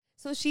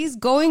So she's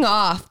going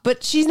off,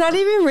 but she's not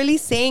even really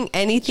saying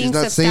anything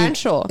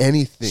substantial.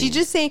 Anything. She's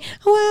just saying,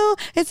 well,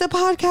 it's a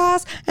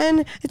podcast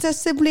and it's our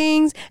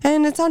siblings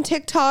and it's on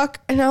TikTok.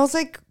 And I was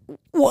like,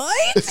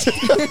 what?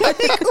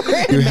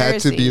 You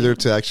had to be there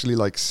to actually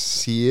like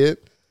see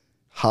it,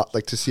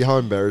 to see how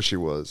embarrassed she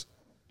was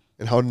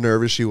and how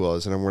nervous she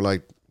was. And we're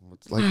like,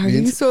 are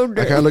you so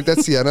nervous? I kind of looked at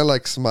Sienna,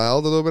 like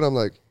smiled a little bit. I'm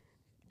like,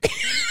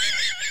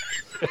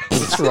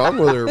 what's wrong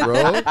with her,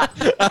 bro?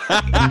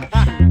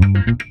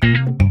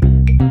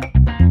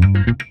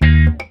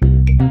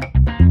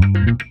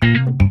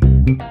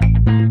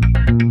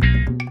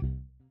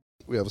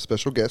 We have a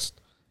special guest.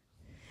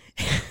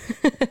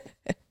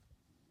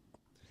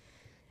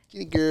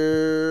 Kitty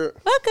girl.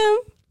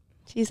 Welcome.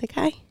 She's like,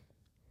 hi.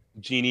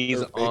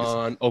 Jeannie's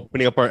on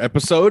opening up our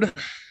episode.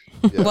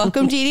 Yeah.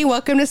 Welcome, Jeannie.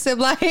 Welcome to Sib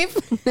Life.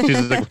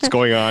 She's like, what's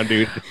going on,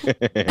 dude?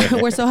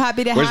 We're so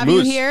happy to Where's have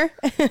Moose? you here.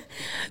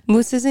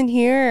 Moose isn't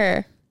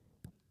here.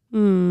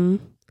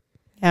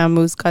 Yeah,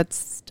 Moose got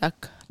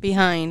stuck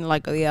behind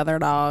like the other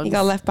dogs. He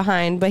got left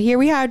behind. But here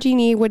we have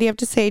Jeannie. What do you have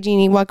to say,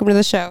 Jeannie? Welcome to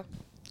the show.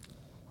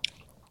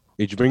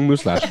 Did you bring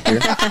Moose last year?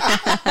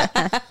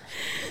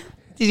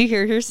 Did you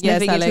hear her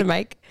sniffing into the Alex.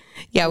 mic?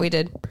 Yeah, we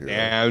did.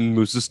 Damn,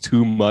 Moose is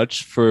too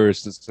much for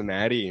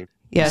Cincinnati.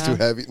 Yeah. He's too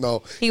heavy.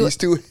 No, He- he's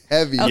too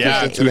heavy. Okay.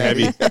 Yeah, too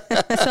heavy.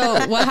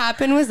 So what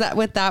happened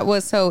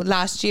was so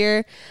last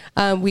year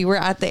we were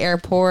at the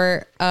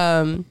airport.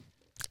 Welcome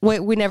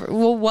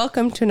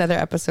to another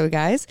episode,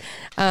 guys.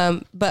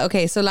 But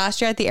okay, so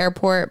last year at the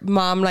airport,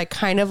 Mom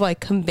kind of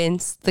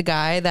convinced the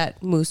guy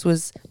that Moose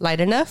was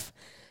light enough.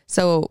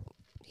 So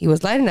he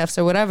was light enough,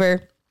 so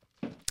whatever.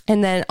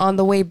 And then on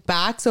the way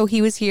back, so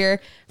he was here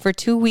for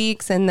 2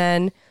 weeks, and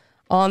then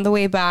on the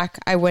way back,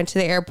 I went to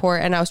the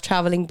airport and I was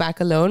traveling back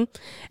alone.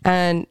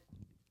 And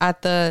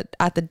at the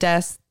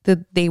desk,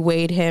 they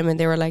weighed him and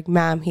they were like,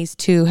 "Ma'am, he's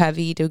too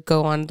heavy to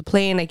go on the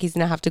plane. Like he's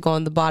gonna have to go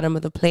on the bottom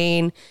of the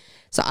plane."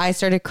 So I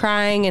started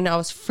crying and I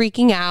was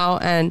freaking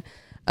out, and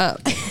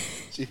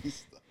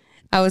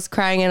I was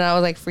crying and I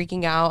was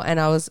freaking out, and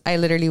I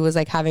literally was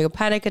having a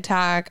panic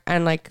attack,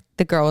 and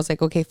the girl was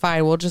like, "Okay,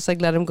 fine, we'll just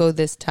let him go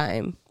this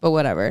time," but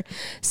whatever.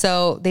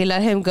 So they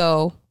let him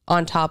go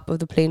on top of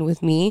the plane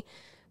with me,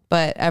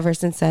 but ever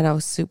since then I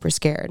was super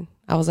scared.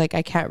 I was like,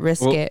 I can't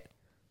risk it.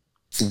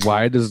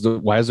 Why is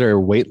there a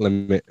weight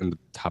limit in the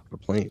top of the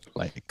plane?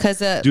 Because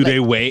do they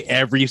weigh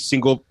every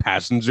single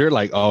passenger?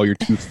 Oh, you're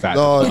too fat.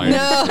 No, to fly.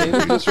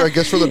 No. I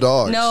guess for the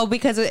dogs. No,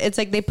 because it's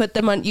they put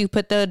them on. You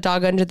put the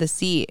dog under the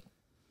seat,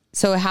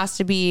 so it has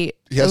to be.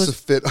 He has to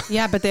fit.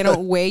 Yeah, but they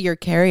don't weigh your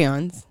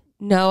carry-ons.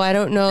 No, I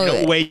don't know. They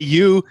don't weigh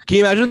you. Can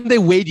you imagine if they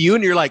weighed you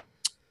and you're like,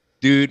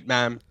 dude,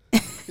 ma'am,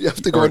 You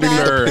have to go or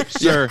underneath.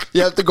 sir,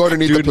 You have to go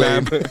underneath dude, the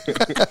plane.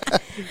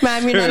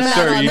 ma'am, Ma'am, you're not allowed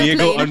sir, on you the need to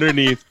go plane.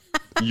 underneath.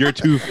 You're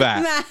too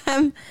fat.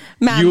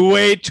 Ma'am. You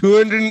weigh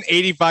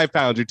 285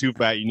 pounds. You're too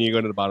fat. You need to go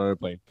to the bottom of the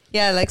plane.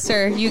 Yeah,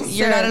 sir,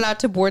 you're not allowed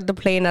to board the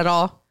plane at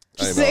all.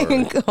 I Just know,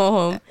 saying, right? go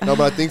home. No,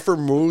 but I think for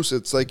Moose,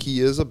 it's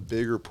he is a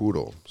bigger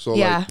poodle. So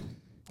Yeah,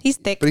 he's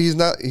thick. but he's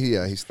not.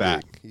 He's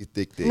Fat. thick. He's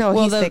thick. No,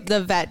 Well, he's thick.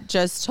 the vet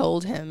just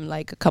told him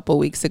a couple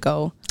weeks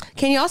ago.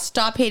 Can y'all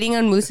stop hating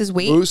on Moose's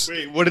weight? Moose.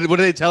 Wait, what did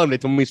they tell him? They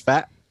told him he's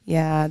fat.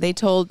 Yeah, they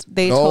told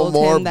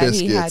more him that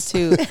he had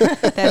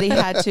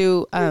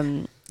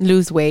to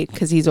lose weight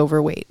because he's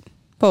overweight.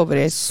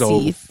 Pobrecito.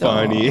 So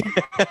funny.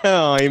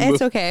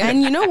 It's okay.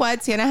 And you know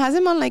what? Sienna has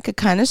him on a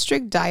kind of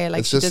strict diet.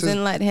 It's She just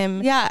doesn't let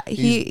him. Yeah,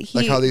 He's,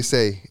 like how they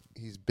say,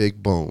 he's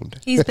big boned.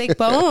 he's big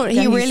bone. Yeah, He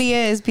he's- really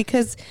is,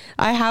 because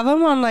I have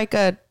him on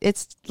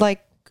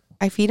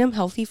I feed him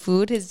healthy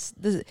food.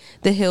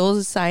 The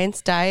Hills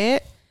Science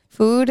Diet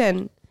food,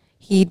 and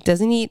he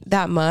doesn't eat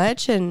that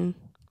much, and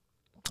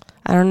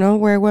I don't know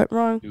where it went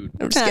wrong. Dude.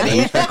 I'm just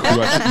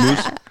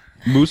kidding.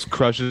 Moose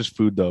crushes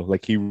food though.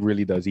 He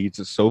really does. He eats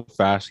it so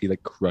fast. He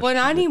crushes. Well,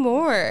 not it.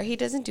 anymore. He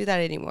doesn't do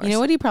that anymore. You know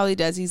what he probably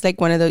does? He's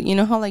one of the, you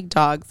know how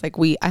dogs,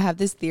 I have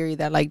this theory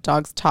that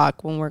dogs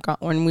talk when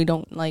when we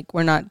don't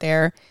we're not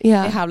there.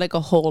 Yeah. They have a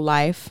whole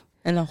life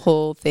and a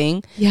whole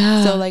thing.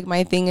 Yeah. So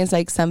my thing is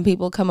some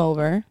people come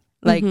over,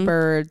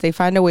 birds, they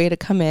find a way to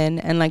come in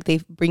and they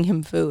bring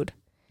him food.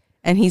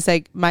 And he's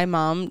my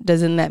mom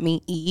doesn't let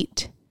me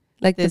eat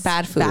the this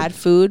bad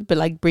food.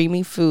 but bring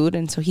me food.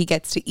 And so he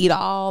gets to eat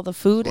all the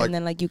food. And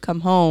then you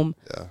come home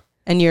Yeah.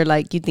 and you're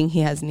you think he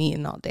hasn't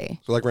eaten all day.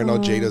 So right now,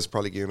 Jada's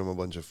probably giving him a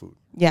bunch of food.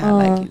 Yeah.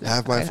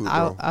 Have my food,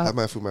 bro. I'll- Have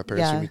my food. My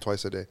parents yeah. feed me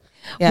twice a day.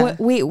 Yeah.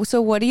 Wait,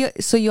 so what do you?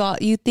 So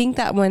you think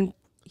that when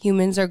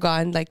humans are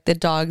gone, the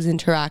dogs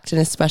interact in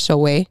a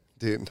special way?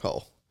 Dude,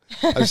 no.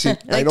 I've seen.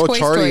 I know Toy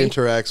Charlie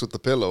Story. interacts with the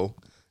pillow.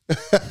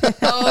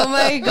 Oh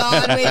my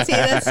God! Wait, say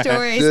that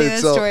story. Say that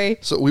story.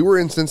 So we were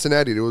in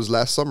Cincinnati. It was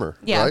last summer,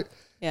 Yeah. right?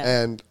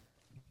 Yeah. And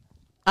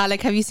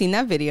Alec, have you seen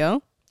that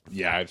video?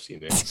 Yeah, I've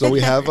seen it. so we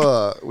have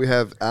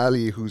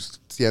Ali, who's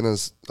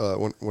Sienna's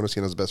one of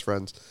Sienna's best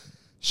friends.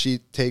 She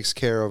takes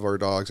care of our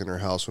dogs in her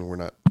house when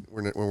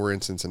we're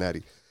in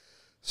Cincinnati.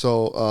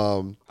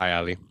 So Hi,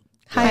 Ali.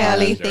 Hi, Yeah,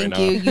 Ali. she's there Thank right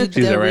you. now. You She's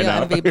the there right real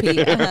now.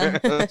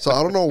 MVP. Uh-huh. So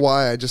I don't know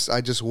why I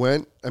just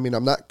went. I mean,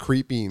 I'm not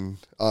creeping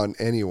on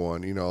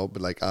anyone,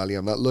 but like Ali,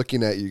 I'm not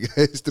looking at you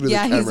guys through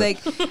Yeah, the camera.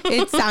 he's like,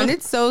 it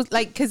sounded so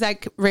like, because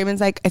like Raymond's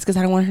like, it's because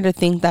I don't want her to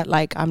think that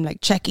like I'm like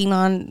checking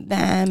on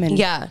them and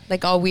Yeah,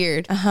 like all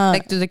weird,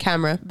 like through the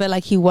camera. but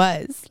like he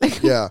was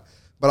like, Yeah.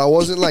 But I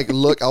wasn't like,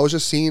 look, I was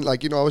just seeing,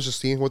 like, I was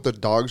just seeing what the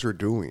dogs were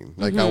doing.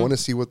 Like, I want to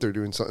see what they're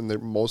doing. So,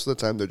 and most of the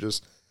time, they're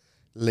just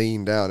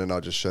laying down and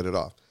I'll just shut it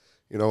off,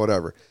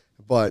 whatever.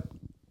 But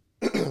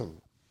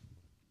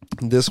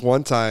this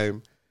one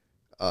time,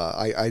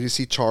 I just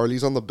see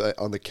Charlie's on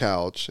the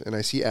couch and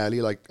I see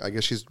Allie, like, I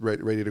guess she's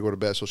ready to go to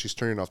bed. So she's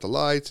turning off the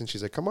lights and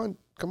she's like, come on,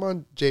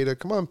 Jada,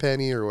 come on,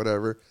 Penny, or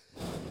whatever.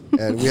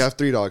 And we have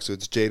 3 dogs. So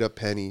it's Jada,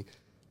 Penny,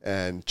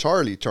 and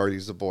Charlie.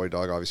 Charlie's the boy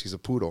dog. Obviously, he's a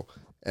poodle.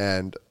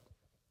 And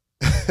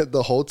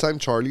the whole time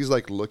Charlie's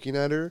like looking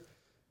at her,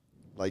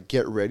 like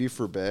get ready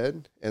for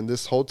bed. And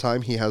this whole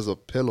time he has a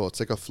pillow. It's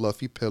like a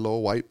fluffy pillow,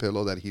 white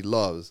pillow that he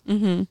loves.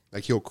 Mm-hmm.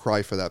 Like he'll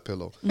cry for that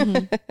pillow.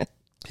 Mm-hmm.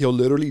 He'll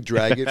literally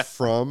drag it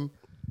from,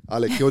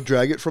 he'll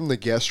drag it from the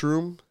guest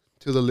room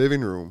to the living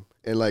room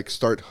and like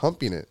start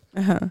humping it.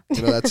 Uh-huh.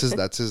 That's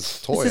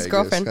his toy. His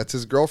girlfriend. That's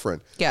his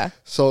girlfriend. Yeah.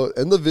 So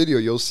in the video,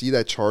 you'll see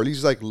that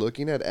Charlie's like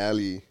looking at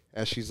Allie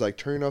as she's like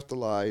turning off the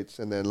lights,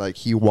 and then like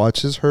he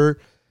watches her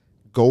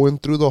going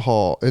through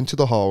into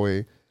the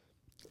hallway,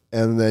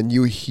 and then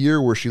you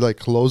hear where she like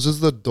closes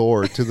the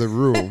door to the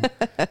room,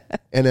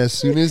 and as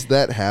soon as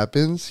that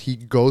happens, he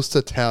goes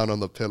to town on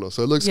the pillow.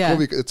 So it looks cool.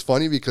 Because it's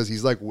funny because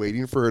he's like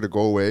waiting for her to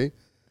go away.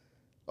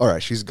 All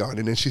right, she's gone,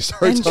 and then she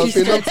starts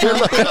humping the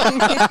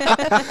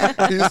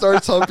pillow. He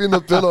starts humping the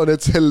pillow, and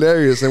it's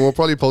hilarious. And we'll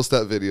probably post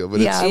that video,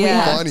 but it's we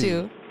have funny.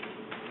 to.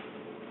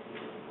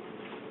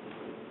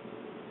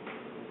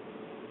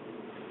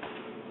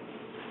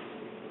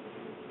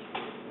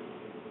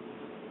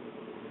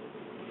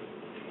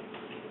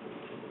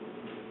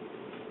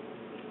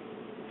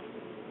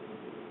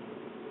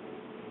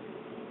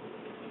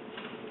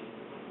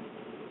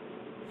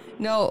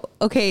 No,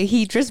 okay.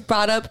 He just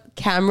brought up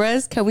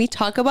cameras. Can we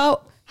talk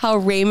about how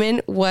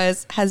Raymond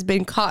has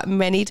been caught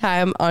many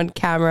times on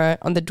camera,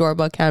 on the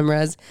doorbell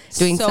cameras,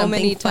 doing So something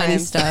many funny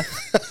times. stuff.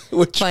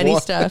 Which Funny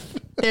one? stuff.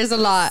 There's a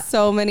lot.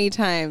 so many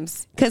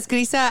times. Because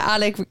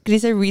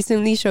Grisa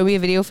recently showed me a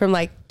video from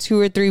like 2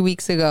 or 3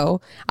 weeks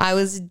ago. I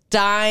was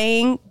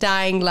dying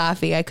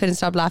laughing. I couldn't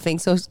stop laughing.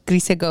 So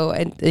Grisa, go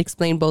and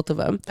explain both of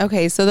them.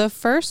 Okay, so the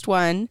first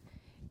one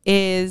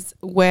is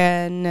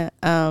when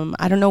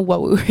I don't know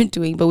what we were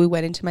doing, but we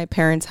went into my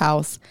parents'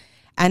 house,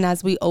 and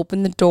as we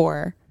opened the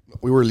door,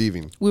 We were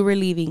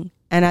leaving.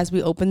 and as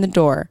we opened the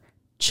door,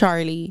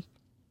 Charlie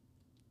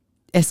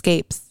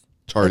escapes.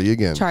 Charlie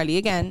again. Charlie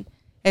again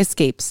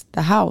escapes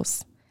the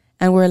house,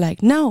 and we're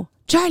like, "No,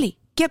 Charlie,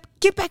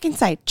 get back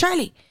inside,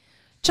 Charlie."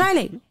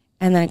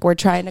 And then we're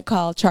trying to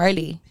call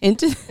Charlie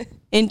into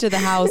the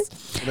house,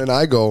 And then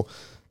I go,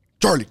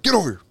 Charlie, get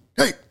over here.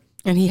 Hey.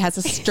 and he has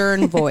a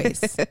stern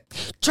voice.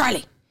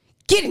 Charlie,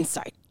 get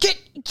inside.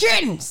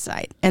 Get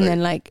inside. And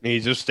then like, And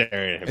he's just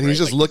staring at him. And he's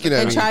just looking at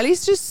and me.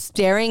 Charlie's just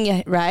staring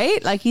at,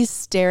 right? Like he's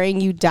staring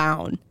you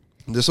down.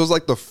 This was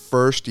like the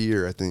first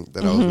year, I think,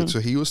 that I was with. So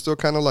he was still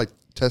kind of like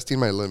testing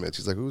my limits.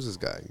 He's like, who's this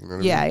guy? You know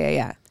what I mean?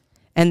 Yeah.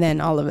 And then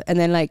all of it. And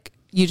then like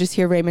you just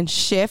hear Raymond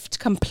shift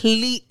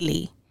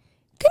completely.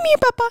 Come here,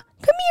 Papa.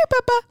 Come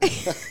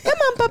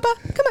on, Papa.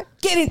 Come on.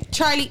 Get in,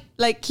 Charlie.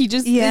 Like he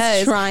just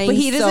is trying. But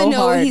he doesn't so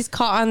know hard. he's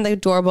caught on the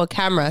doorbell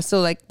camera.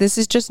 So like this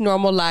is just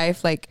normal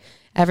life. Like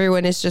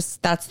everyone is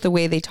just, that's the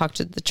way they talk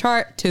to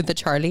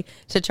Charlie.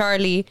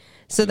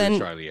 So then,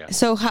 Charlie, yeah.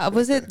 so how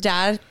was it?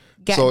 Dad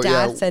So,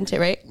 yeah, sent it,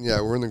 right?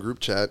 Yeah, we're in the group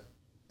chat.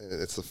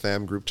 It's the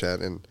fam group chat.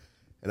 And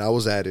I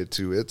was added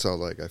to it. So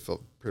like I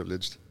felt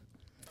privileged.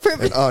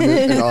 And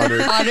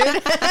honored.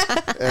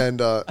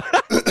 And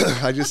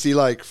I just see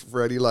like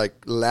Freddie like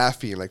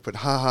laughing, like put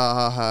ha ha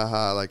ha ha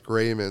ha, like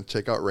Raymond,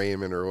 check out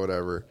Raymond or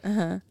whatever.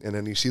 And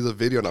then you see the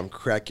video and I'm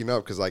cracking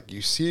up because like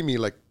you see me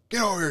like,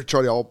 get over here,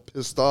 Charlie, all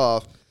pissed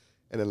off.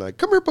 And then like,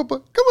 come here, Papa.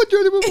 Come on,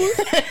 Charlie,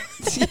 Papa.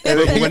 And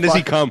then When does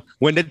he come?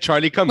 When did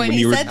Charlie come? When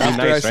he you were said being that.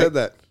 After I nice, said right?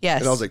 that. Yes.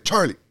 And I was like,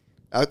 Charlie.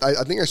 I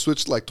think I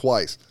switched like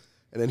twice.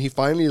 And then he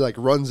finally like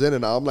runs in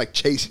and I'm like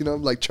chasing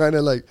him, like trying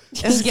to like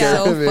scare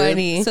So him in.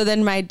 funny. So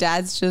then my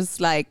dad's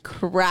just like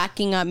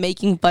cracking up,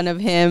 making fun of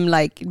him.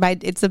 Like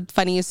it's the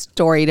funniest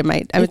story to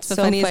my. It's the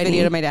so funniest funny.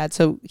 video to my dad.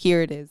 So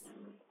here it is.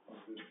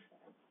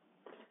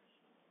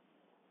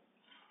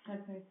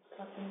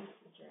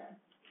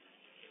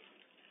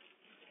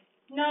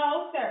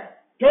 No, sir.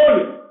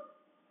 Charlie!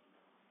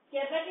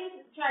 Get back in,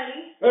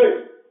 Charlie.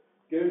 Hey!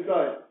 Get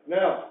inside.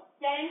 Now.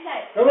 Get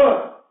inside. Come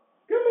on.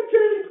 Come on,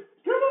 Charlie.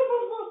 Come on,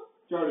 Papa.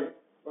 Charlie,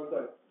 one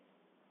side.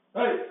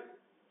 Hey.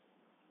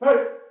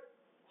 Hey.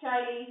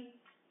 Charlie.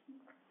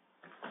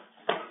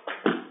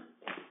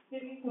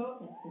 Did we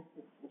go?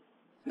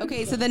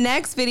 Okay, so the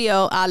next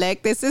video,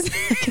 Alec, this is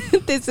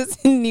this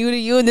is new to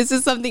you, and this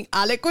is something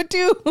Alec would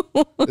do.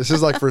 This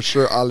is like for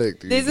sure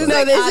Alec. Dude. This is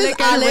Like, like Alec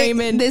and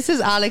Raymond. This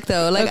is Alec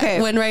though. Like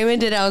Okay. when Raymond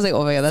did it, I was like,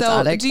 oh my god, that's So,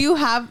 Alec. do you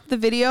have the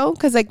video?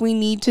 Because like we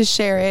need to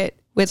share it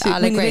With we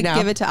Alec need right to now.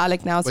 Give it to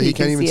Alec now, so but he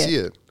can can't even see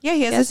it. Yeah,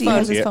 he has Yes, his he phone.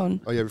 has his Yeah.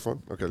 phone. Oh, you have your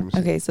phone? Okay, let me see.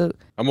 Okay, so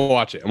I'm gonna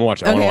watch it. I wanna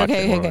watch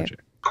Okay, it. okay. Watch it.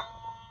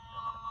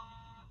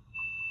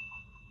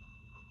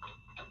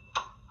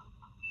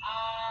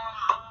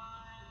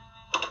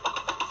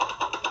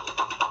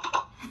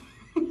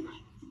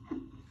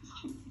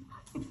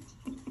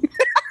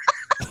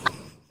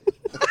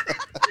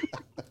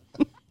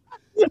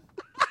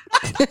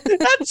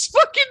 That's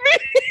fucking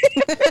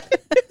me.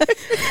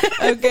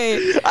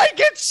 okay. I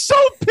get so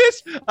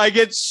pissed. I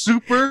get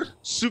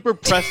super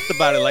pressed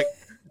about it. Like,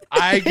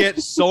 I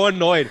get so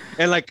annoyed.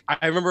 And like,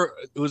 I remember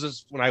it was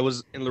just when I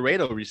was in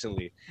Laredo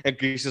recently, and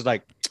Grace is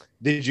like,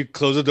 "Did you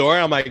close the door?"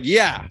 I'm like,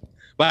 "Yeah,"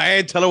 but I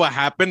didn't tell her what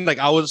happened. Like,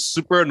 I was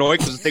super annoyed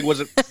because the thing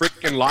wasn't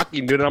freaking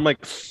locking, dude. And I'm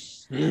like,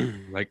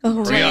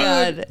 Oh my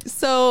yeah. god.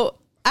 So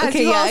as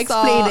Okay, you yeah, all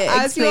explain saw, it,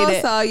 as you explain all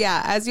it.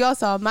 saw, as you all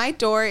saw, my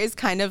door is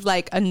kind of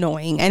like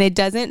annoying, and it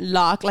doesn't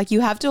lock. Like you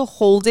have to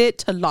hold it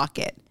to lock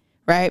it,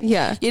 right?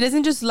 Yeah. It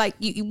doesn't just like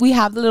we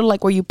have the little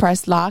like where you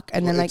press lock,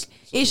 and then Well, like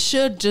it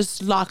should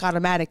just lock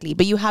automatically,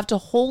 but you have to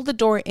hold the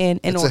door in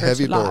It's a order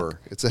heavy to lock. door.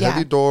 It's a Yeah.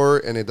 heavy door,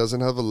 and it doesn't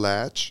have a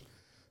latch.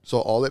 So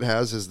all it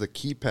has is the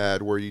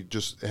keypad where you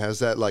just it has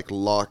that like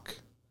lock.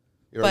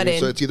 You know what I mean?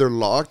 So Button. it's either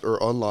locked or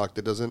unlocked.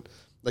 It doesn't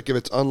like if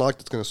it's unlocked,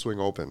 it's gonna swing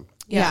open.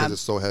 Yeah. because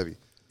it's so heavy.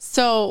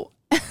 So,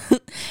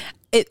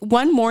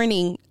 one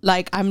morning,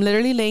 like I'm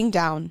literally laying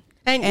down,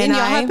 And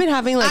y'all have been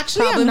having like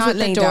Actually, I'm problems not with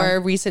the laying door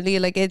down. recently.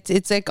 Like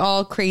it's like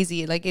all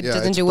crazy. Like it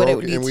doesn't it's do what it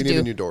broken, needs and we to need do.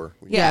 a new door.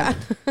 Yeah.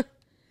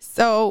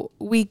 So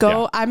we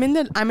go. Yeah. I'm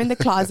in the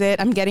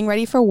closet. I'm getting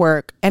ready for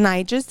work, and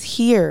I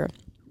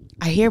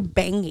hear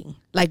banging,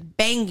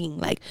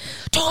 like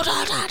da,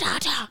 da, da, da,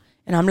 da.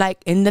 And I'm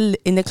like in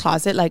the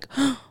closet, like,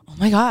 oh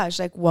my gosh,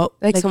 like what?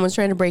 Like someone's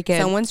trying to break in.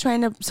 Someone's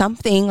trying to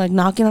something, like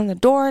knocking on the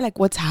door, like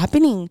what's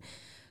happening?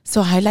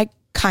 So I like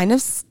kind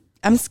of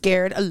I'm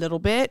scared a little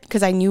bit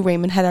because I knew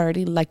Raymond had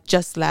already like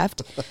just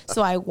left.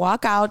 So I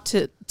walk out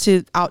to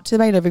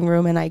my living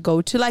room, and I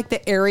go to like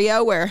the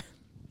area where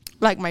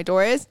like my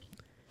door is,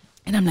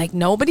 and I'm like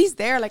nobody's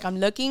there. Like I'm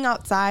looking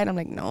outside, I'm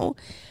like no.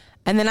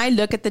 And then I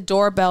look at the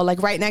doorbell,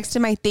 like right next to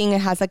my thing, it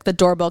has like the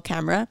doorbell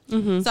camera.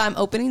 So I'm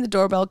opening the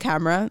doorbell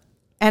camera,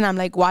 and I'm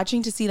like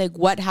watching to see like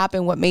what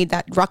happened, what made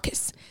that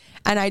ruckus.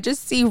 And I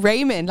just see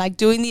Raymond like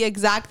doing the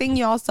exact thing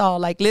y'all saw,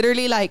 like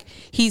literally like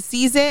he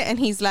sees it and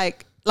he's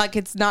like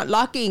it's not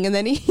locking, and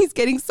then he's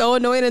getting so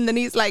annoyed, and then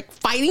he's like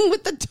fighting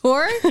with the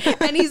door,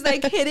 and he's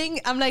like hitting.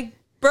 I'm like,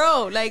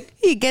 bro, like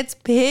he gets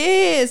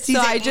pissed. He's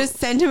so I like, just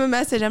sent him a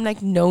message. I'm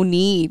like, no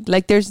need,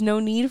 like there's no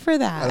need for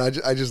that.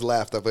 And I just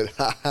laughed. I went,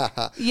 ha ha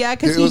ha. Yeah,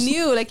 because It he was-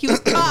 knew, like he was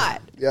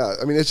caught. Yeah,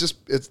 I mean,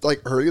 it's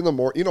like early in the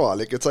morning. You know,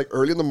 Alec, it's like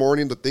early in the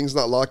morning. The thing's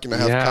not locking. I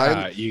have Kai.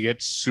 Yeah, you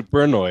get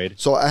super annoyed.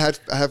 So I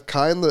have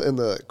Kai in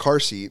the car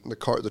seat. And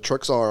the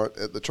truck's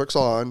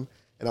on,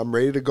 and I'm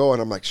ready to go. And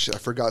I'm like, shit, I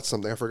forgot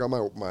something. I forgot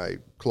my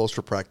clothes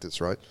for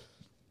practice, right?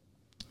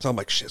 So I'm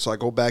like, shit. So I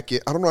go back in.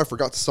 I don't know. I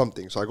forgot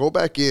something. So I go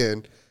back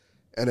in,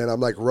 and then I'm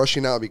like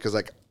rushing out because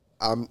like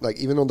I'm like,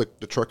 even though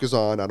the truck is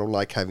on, I don't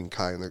like having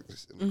Kai in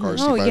the car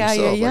seat Oh, by yeah,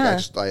 himself. yeah,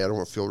 Like yeah. I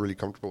don't feel really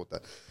comfortable with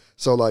that.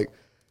 So like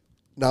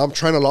now I'm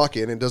trying to lock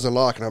it and it doesn't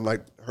lock, and I'm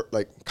like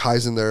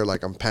Kai's in there,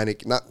 like I'm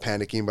panicking, not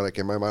panicking, but like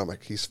in my mind I'm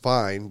like he's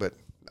fine, but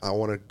I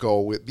want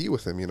to be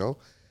with him, you know,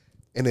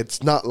 and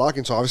it's not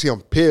locking. So obviously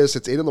I'm pissed.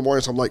 It's 8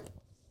 a.m, so I'm like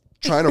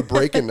trying to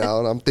break it now,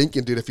 and I'm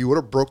thinking, dude, if you would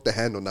have broke the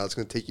handle, now it's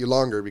going to take you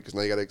longer because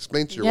now you got to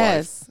explain to your wife.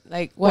 Yes,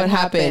 like what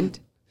happened?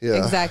 Yeah.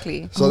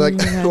 Exactly. So like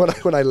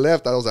when I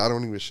left, I was like, I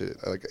don't give a shit.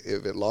 Like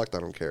if it locked, I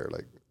don't care.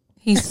 Like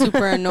He's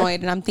super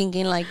annoyed, and I'm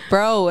thinking like,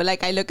 bro,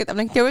 like I look at them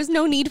like there was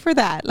no need for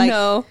that. Like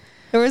no,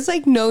 there was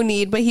like no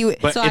need. But he.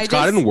 But so it's I just,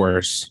 gotten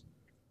worse.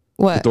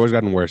 The What? door's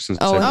gotten worse since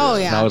Oh, December. oh,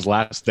 yeah. And I was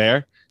last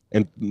there,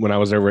 and when I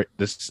was there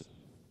this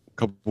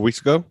couple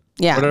weeks ago,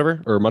 Yeah.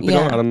 whatever, or a month ago,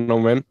 Yeah. I don't know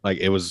when. Like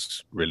it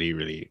was really,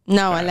 really.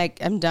 No, bad.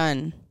 I'm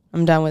done.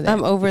 I'm done with it.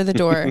 I'm over the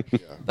door.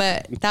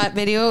 But that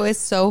video is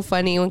so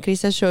funny. When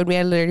Krista showed me,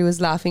 I literally was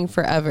laughing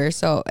forever.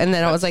 So, and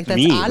then I was like, that's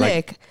me, Alec.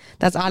 like-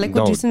 That's Alec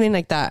would No. do something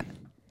like that.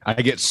 I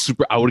would get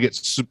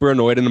super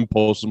annoyed and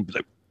impulsive and be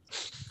like,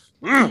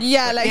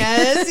 yeah, like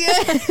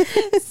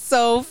yes.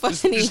 So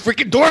funny. this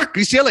freaking dork.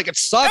 You see how like it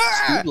sucks,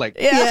 dude? Like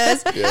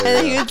Yes. Yeah, And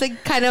then yeah. he would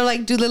like kind of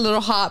like do the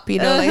little hop, you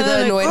know, like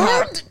the annoyed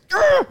hop.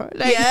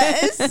 Like,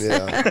 yes.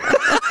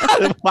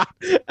 yeah,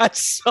 that's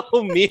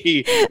so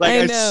me. Like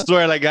I I, know.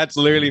 swear, like that's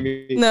literally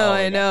me. No, Oh,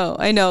 I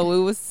yeah. know.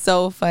 It was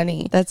so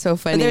funny. That's so But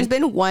funny. there's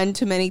been one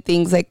too many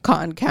things like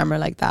caught on camera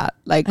like that.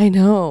 Like, I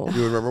know.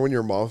 you remember when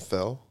your mom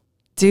fell?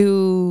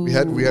 dude. We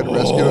had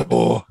rescued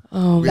Oh,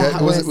 Oh, we had-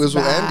 that it was- was, it was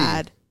with Andy.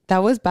 bad.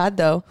 That was bad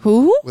though.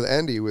 Who? with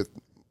Andy with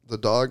the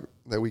dog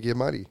that we gave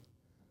Mari.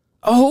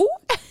 Oh,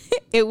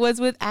 it was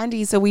with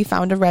Andy. So we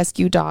found a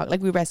rescue dog.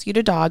 Like we rescued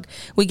a dog.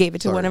 We gave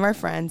it to one of our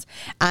friends,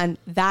 and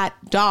that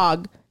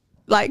dog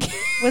Like,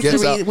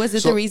 Gets out. Was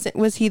it So- the reason?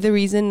 Was he the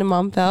reason the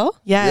mom fell?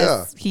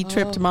 yes, he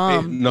tripped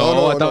mom. No,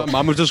 No, I thought no.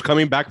 mom was just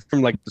coming back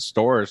from like the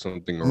store or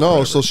something. Or No,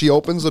 whatever. so she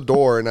opens the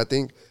door, and I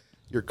think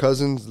your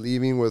cousin's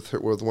leaving with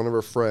one of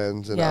her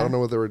friends, and I Yeah. don't know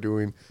what they were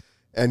doing.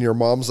 And your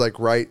mom's like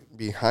right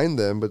behind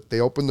them, but they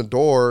open the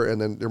door, and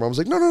then your mom's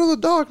like, no, the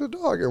dog,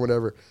 or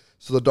whatever.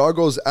 So the dog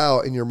goes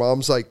out, and your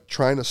mom's like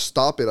trying to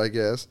stop it, I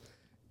guess.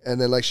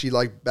 And then like she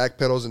like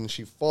backpedals and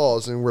she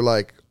falls, and we're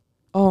like,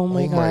 Oh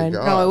my god.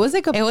 No, it was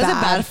like a It was a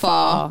bad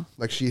fall.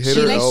 like she hit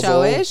Should her I elbow.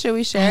 show it? Should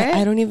we share it?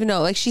 I don't even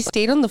know. Like she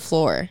stayed on the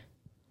floor.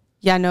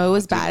 Yeah, no, it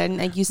was bad, and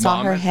like you saw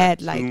Mom her has head,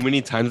 too like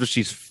many times where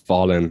she's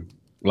fallen.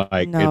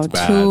 Like no, it's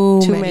bad. too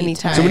Too many many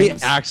times. So many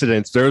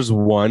accidents. There's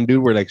one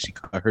dude where like she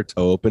cut her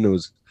toe open. It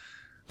was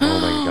oh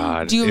my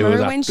god. Do you It was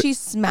remember a- when she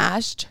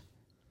smashed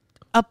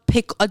a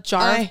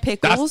jar of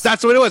pickles?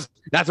 That's what it was.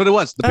 That's what it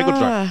was. The pickle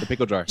jar. The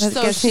pickle jar. That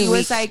So gets she me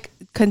was weak. like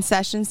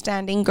concession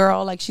standing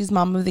girl, like she's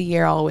mom of the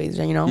year always,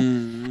 you know.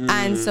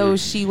 And so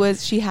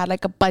she had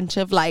like a bunch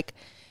of like,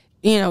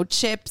 you know,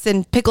 chips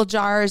and pickle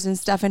jars and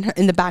stuff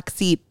in the back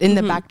seat, in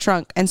the back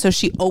trunk. And so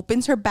she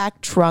opens her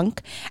back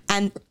trunk,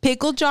 and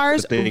pickle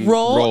jars The thing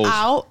roll rolls.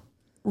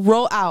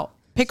 out.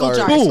 Pickle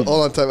Sorry, jars. so,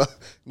 hold on, time out.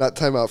 Not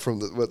time out from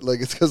the, but like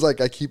it's because like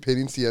I keep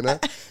hitting Sienna,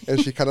 and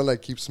she kind of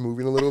like keeps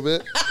moving a little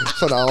bit.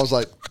 So now I was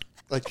like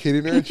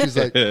hitting her, and she's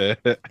like if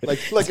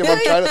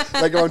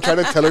I'm trying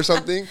to tell her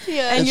something,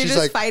 Yeah, and you're she's just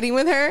like, fighting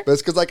with her. but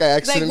it's because like I Like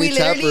accidentally we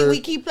tap literally her. we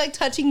keep like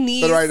touching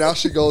knees. But right now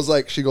she goes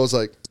like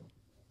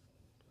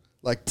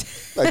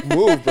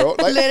move, bro.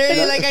 Like,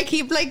 Literally, like I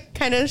keep like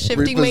kind of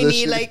shifting my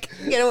knee, Reposition. like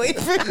get away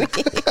from me.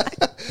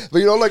 But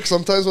you know, like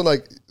sometimes when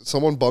like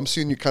someone bumps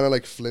you and you kind of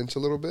like flinch a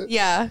little bit.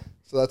 Yeah.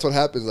 So that's what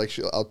happens. Like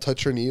I'll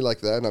touch her knee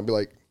like that, and I'll be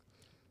like,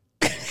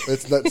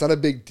 it's not a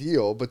big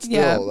deal, but still,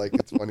 Yeah. like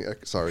it's funny.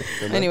 Sorry.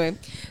 And then- Anyway,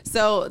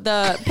 so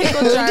the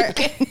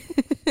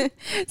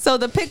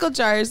pickle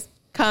jars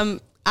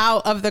come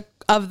out of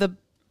the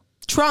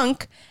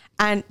trunk,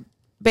 and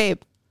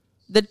babe,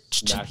 the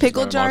Smashes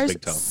pickle my mom's jars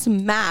big toe.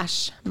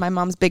 smash my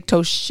mom's big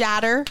toe,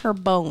 shatter her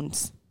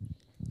bones,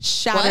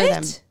 shatter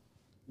them.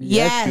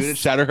 Yes, dude, it Yes.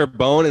 shattered her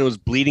bone and it was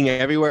bleeding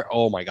everywhere.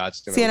 Oh my god,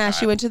 Sienna,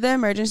 she went to the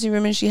emergency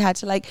room and she had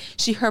to like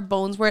her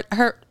bones were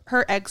her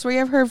X-ray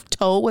of her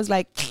toe was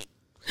like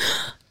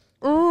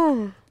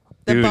the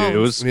Dude, bones. it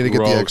was. We need to get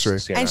the gross, X-ray.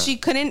 Sienna. And she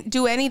couldn't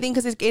do anything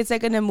because it's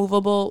like an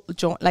immovable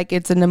joint, like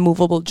it's an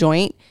immovable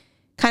joint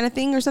kind of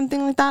thing or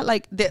something like that.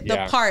 Like the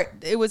Yeah. part,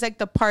 it was like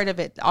the part of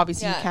it.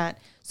 Obviously, you Yeah. can't.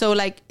 So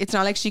like, it's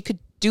not like she could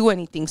do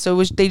anything. So it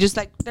was they just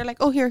like they're like,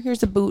 oh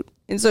here's a boot,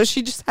 and so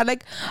she just had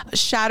like a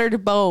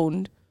shattered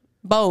bone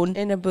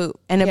In a boot.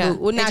 and a Yeah.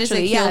 boot. Well, It just,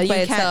 naturally, like, yeah, healed you by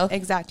can't itself.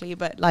 exactly.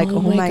 But like, Oh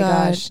oh, my my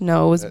God. gosh,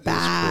 no, it was That is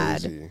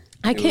bad. crazy.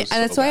 I It can't, was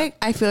and that's so why bad.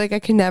 I feel like I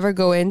can never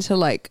go into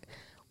like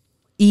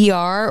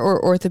ER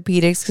or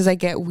orthopedics because I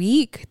get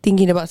weak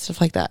thinking about stuff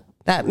like that.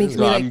 That makes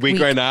me No, like I'm weak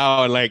right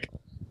now, and like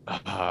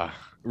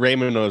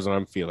Raymond knows what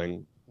I'm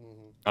feeling.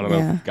 I don't know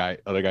Yeah. if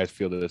other guys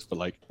feel this, but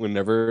like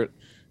whenever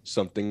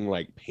something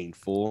like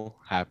painful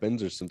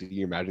happens or something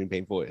you're imagining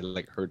painful, it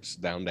like hurts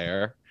down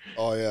there.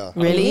 Oh yeah.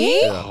 Really?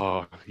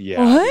 Oh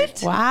yeah.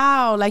 What?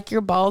 Wow, like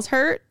your balls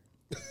hurt.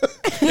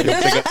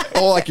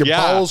 Oh, like your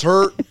Yeah. balls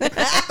hurt.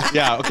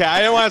 Yeah. Okay.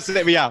 I don't want to say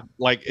that, but yeah,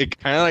 like it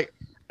kind of like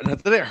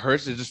not that it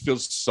hurts, it just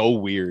feels so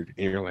weird,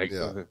 and you're like, Yeah.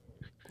 "Ugh."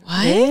 What?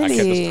 I can't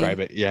describe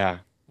it. Yeah.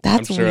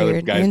 That's I'm sure other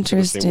weird. guys feel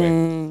the same way.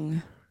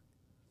 Interesting.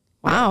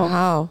 Wow.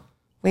 Wow.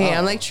 Wait,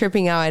 I'm like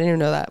tripping out. I didn't even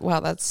know that. Wow,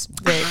 that's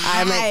very.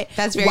 I'm like,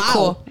 that's very Wow.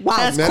 cool. Wow.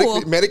 That's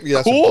Medically, cool. medically,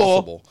 that's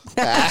Cool.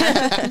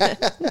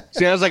 impossible.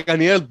 See, I was like, I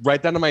need to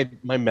write that in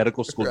my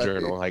medical school Right.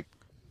 journal. Like,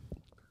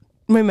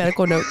 My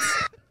medical notes.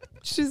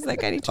 She's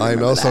like, I need to I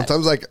remember know. that.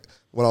 Sometimes, like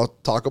when I'll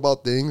talk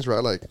about things,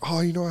 right? Like, oh,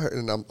 you know,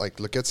 and I'm like,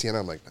 look at Sienna.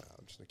 I'm like, nah,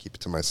 I'm just gonna keep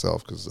it to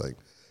myself because like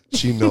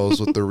she knows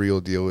what the real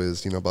deal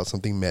is, you know, about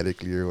something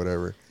medically or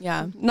whatever.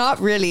 Yeah. Not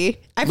really.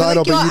 I No, feel I know,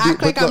 like but you'll you do-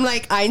 act like but I'm no-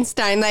 like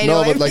Einstein. I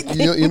No, know but like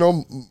everything. you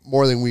know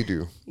more than we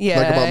do. Yeah,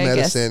 like about I guess.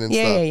 medicine and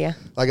Yeah, stuff. yeah, yeah.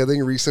 Like I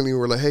think recently we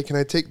were like, hey, can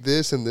I take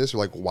this and this? We're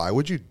like, why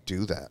would you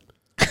do that?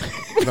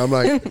 And I'm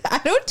like, I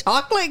don't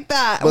talk like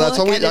that. well, Well, that's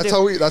how I we. kinda That's do.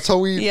 how we. That's how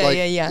we. Yeah, like,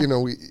 yeah, yeah. You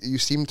know, you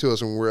seem to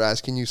us when we're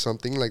asking you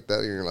something like that.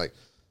 And you're like,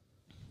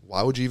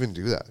 why would you even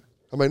do that?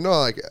 I'm like, no,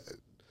 like,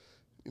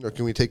 you know,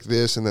 can we take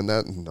this and then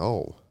that?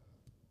 No.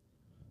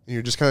 And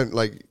you're just kind of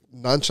like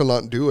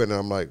nonchalant do it, and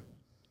I'm like,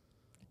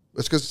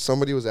 it's because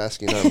somebody was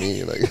asking, not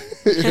me. Like,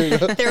 you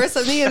know? There was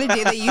something the other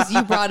day that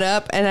you brought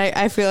up, and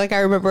I feel like I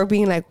remember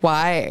being like,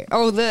 why?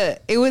 Oh,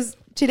 it was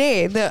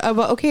today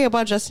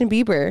about Justin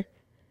Bieber,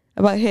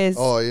 about his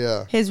Oh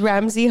yeah.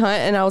 Ramsey Hunt,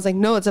 and I was like,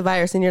 no, it's a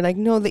virus, and you're like,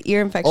 no, the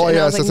ear infection. Oh and I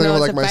yeah, was so like, no,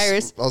 it's like a my.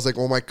 virus. I was like,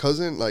 well, my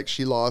cousin, like,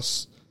 she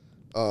lost.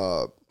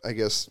 I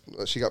guess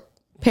she got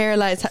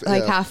Paralyzed,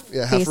 like half.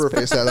 half face. of her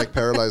face had like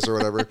paralyzed or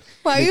whatever.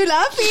 Why are you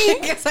laughing?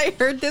 Because I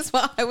heard this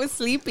while I was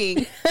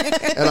sleeping.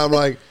 And I'm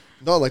like,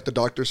 no, like the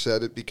doctor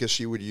said it because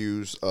she would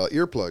use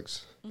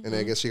earplugs, and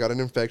I guess she got an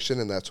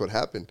infection, and that's what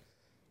happened.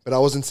 But I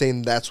wasn't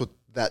saying that's what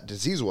that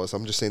disease was.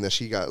 I'm just saying that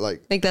she got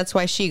like, Like that's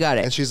why she got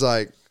and it. she's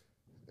like,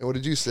 And what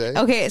did you say?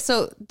 Okay,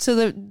 so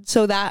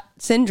that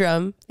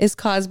syndrome is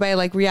caused by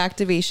like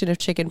reactivation of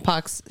chicken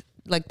pox,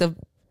 like the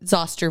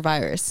zoster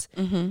virus.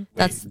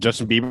 That's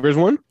Justin Bieber's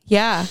one.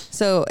 yeah.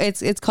 So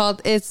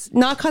it's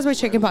not caused by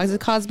chicken pox.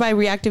 It's caused by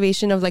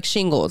reactivation of like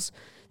shingles.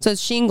 So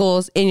it's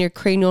shingles in your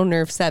cranial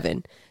nerve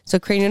 7. So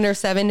cranial nerve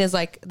 7 is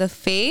like the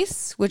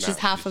face, which is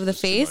half of the this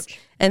is too face, much.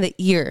 and the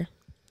ear.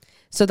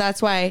 So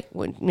that's why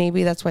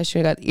maybe that's why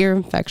she got ear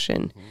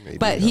infection.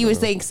 But he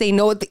was like saying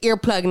no with the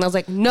earplug, and I was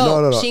like,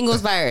 no.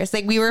 Shingles virus.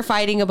 Like we were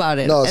fighting about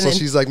it. No, and so then,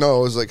 she's like, no,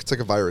 it was like, it's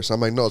like a virus.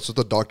 I'm like, no, it's what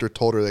the doctor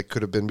told her that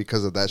could have been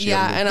because of that. She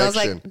yeah, had an and I was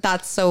infection. like,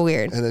 that's so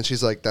weird. And then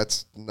she's like,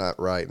 that's not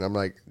right. And I'm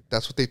like,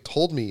 that's what they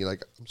told me.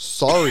 Like, I'm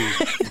sorry.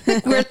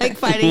 We're like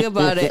fighting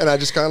about it. And I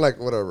just kind of like,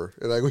 whatever.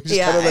 And like, we just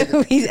kind Yeah, of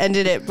like, we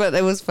ended it, but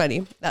it was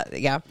funny.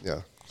 Yeah.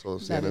 yeah. So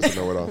Sienna's a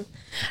know-it-all.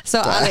 So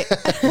Alec,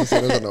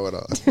 Sienna's a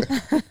know-it-all.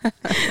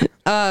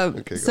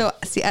 Okay, so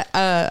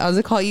I was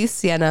gonna call you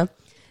Sienna.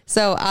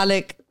 So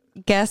Alec,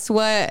 guess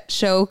what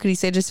show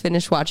Crisia just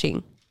finished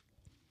watching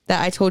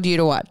that I told you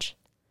to watch?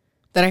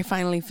 That I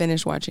finally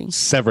finished watching.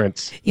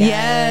 Severance.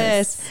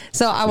 Yes.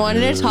 So I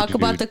wanted to talk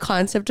about the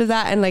concept of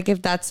that and like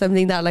if that's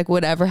something that like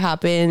would ever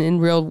happen in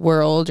real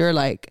world or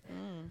like.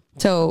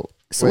 So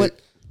Wait, what?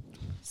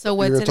 So you're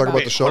what's gonna it talk about?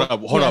 about the show?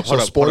 Hold up. So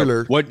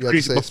spoiler. What You have to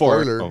Crisia say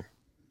before? spoiler. Oh.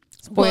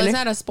 Well, Spoiler? it's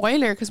not a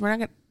spoiler because we're not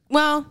gonna.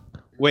 Well,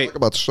 Wait, Talk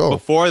about the show.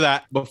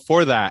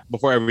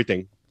 before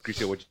everything,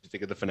 Crisia, what did you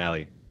think of the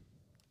finale?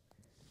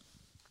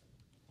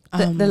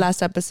 The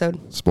last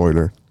episode.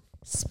 Spoiler.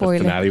 The Spoiler.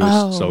 finale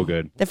was so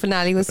good. The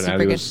finale was The super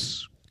finale good.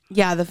 was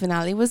yeah, the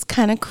finale was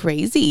kind of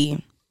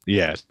crazy.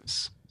 yes,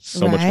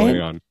 so much Right?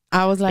 going on.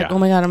 I was like, Yeah. oh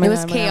my god, oh my It god, was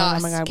oh my God, chaos.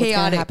 oh my god, what's Chaotic.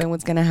 gonna happen?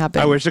 What's gonna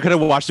happen? I wish I could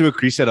have watched it with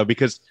Crisia though,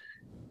 because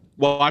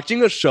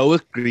watching a show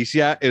with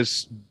Crisia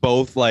is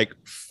both like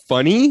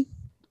funny,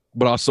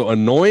 but also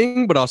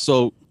annoying, but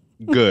also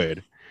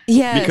good.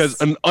 Yes.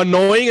 Because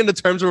annoying in the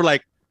terms where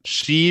like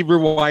she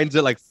rewinds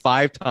it like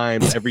 5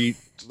 times every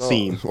No.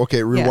 scene. Okay,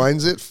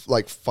 rewinds it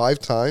like 5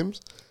 times,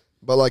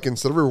 but like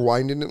instead of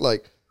rewinding it,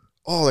 like,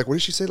 oh, like what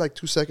did she say like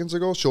 2 seconds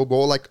ago? She'll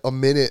go like a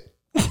minute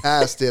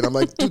past it. I'm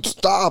like, dude,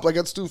 stop! Like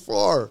that's too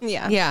far.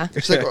 yeah, yeah.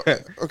 She's like,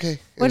 okay,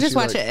 We'll And just she,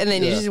 watch like, it and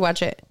then you yeah, just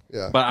watch it.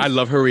 yeah. But I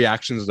love her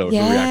reactions though. Her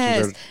Yes.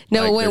 reactions are,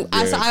 No, like, when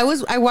they're so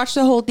good. I watched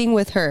the whole thing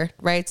with her,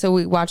 right? So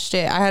we watched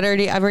it. I've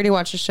already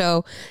watched the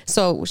show.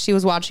 So she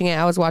was watching it.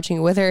 I was watching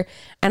it with her.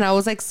 And I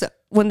was like, so,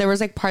 when there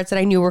was like parts that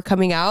I knew were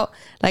coming out,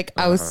 like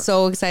I was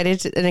so excited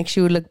to, and like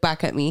she would look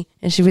back at me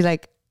and she'd be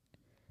like,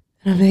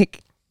 and I'm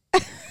like,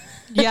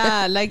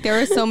 yeah. Like there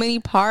were so many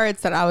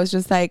parts that I was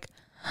just like,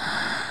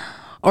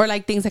 or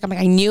like things like I'm like,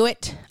 I knew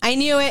it.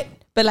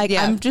 But like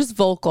Yeah. I'm just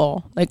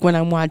vocal, like when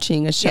I'm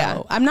watching a show.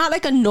 Yeah. I'm not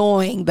like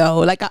annoying though,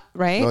 like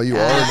right? No, you are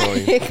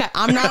annoying.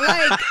 I'm not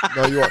like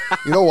No, you are.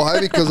 You know why?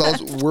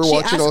 Because we're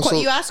watching also.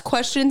 you ask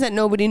questions that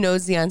nobody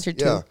knows the answer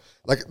to. Yeah,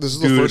 like this is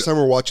the Dude, first time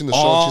we're watching the show.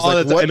 And she's all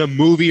like, the what? in a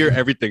movie or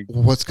everything.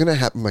 What's gonna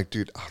happen? I'm like,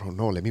 dude, I don't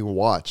know. Let me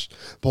watch.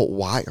 But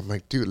why? I'm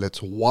like, dude,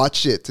 let's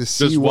watch it to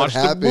see Just what watch the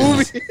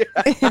happens. movie.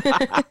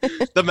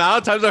 The amount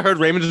of times I heard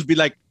Raymond just be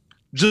like,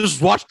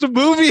 just watch the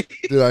movie.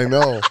 Dude, I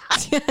know.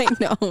 I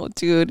know,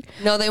 dude.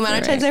 No, the amount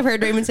of times Right. I've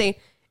heard Raymond say,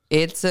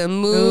 it's a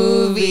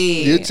movie.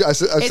 You too, I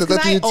said It's that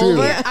 'cause to you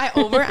too. I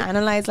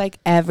overanalyze like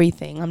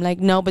everything. I'm like,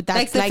 no, but that's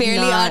Like the like Fairly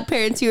not, Odd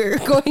Parents you were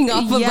going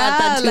off about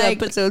that 2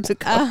 episodes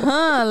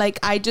ago. Like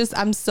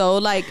I'm so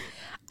like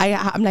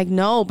I'm like,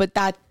 no, but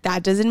that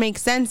doesn't make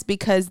sense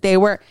because they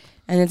were,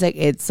 and it's like,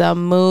 it's a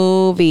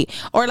movie.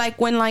 Or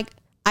like when like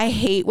I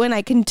hate when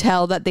I can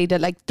tell that they did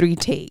like 3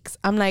 takes.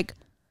 I'm like,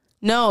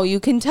 no, you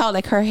can tell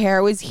like her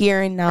hair was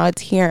here and now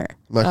it's here.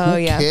 I'm like,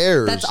 who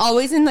cares? That's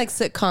always in like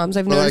sitcoms.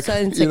 I've But, noticed like,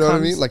 that in sitcoms. you know what I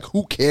mean? Like,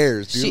 who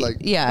cares, dude? She- like,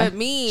 yeah. But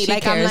me, She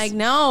like I'm cares. like,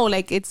 no,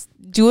 like it's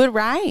do it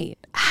right.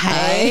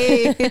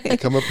 Hey.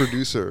 become a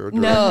producer. Or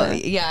No,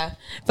 director. yeah.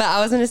 But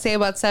I was going to say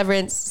about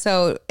Severance.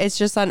 So it's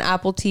just on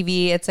Apple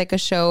TV. It's like a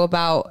show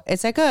about,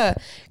 it's like a,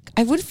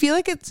 I would feel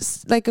like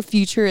it's like a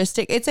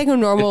futuristic, it's like a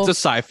normal, It's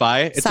a sci-fi.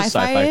 It's a sci-fi for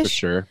Sci-fi-ish?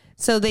 sure.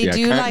 so they Yeah,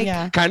 do kind, like,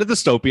 Yeah. kind of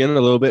dystopian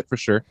a little bit for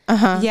sure.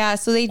 yeah.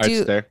 So they Art's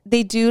do, there.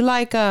 they do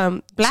like,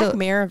 Black so-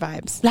 Mirror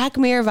vibes. Black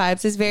Mirror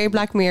vibes. It's very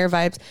Black Mirror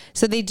vibes.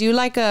 So they do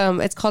like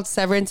it's called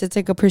severance. It's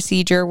like a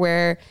procedure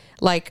where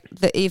like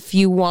if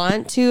you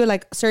want to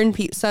like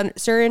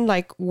certain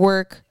like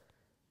work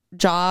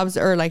jobs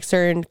or like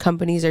certain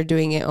companies are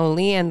doing it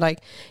only, and like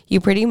you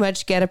pretty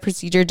much get a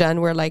procedure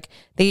done where like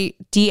they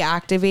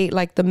deactivate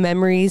like the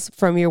memories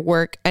from your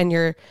work and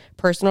your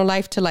personal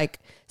life to like,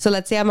 so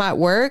let's say I'm at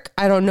work,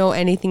 I don't know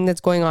anything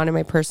that's going on in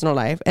my personal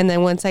life, and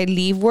then once I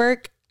leave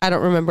work, I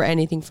don't remember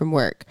anything from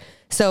work.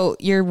 So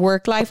your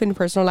work life and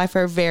personal life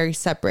are very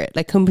separate,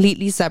 like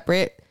completely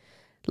separate.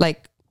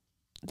 Like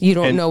you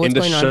don't And know what's in the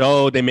going on.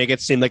 show, they make it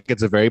seem like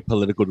it's a very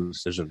political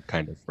decision,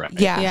 kind of, right?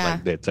 Yeah. Yeah.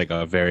 Like, it's like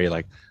a very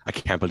like, I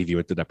can't believe you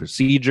went through that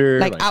procedure.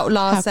 Like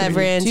outlaw How could you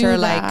severance do or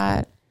like,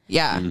 that?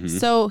 yeah. Mm-hmm.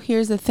 So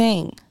here's the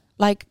thing.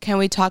 Like, can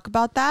we talk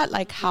about that?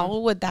 Like, how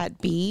would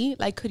that be?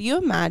 Like, could you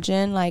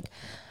imagine, like,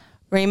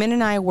 Raymond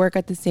and I work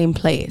at the same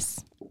place.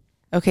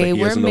 Okay, Like,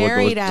 he we're doesn't know what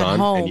married goes at on,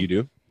 home. and you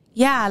do.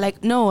 Yeah,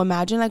 like no,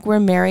 imagine like we're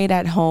married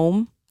at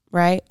home,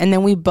 right? And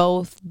then we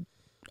both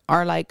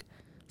are like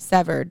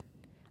severed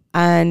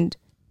and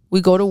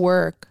we go to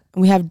work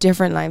and we have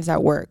different lives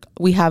at work.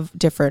 We have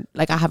different,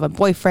 like I have a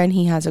boyfriend,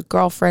 he has a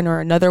girlfriend or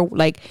another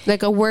like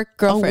a work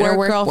girlfriend, a or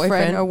work girlfriend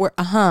boyfriend. or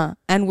we're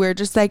and we're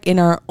just like in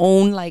our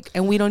own like,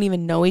 and we don't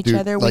even know each Dude,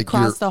 other. We like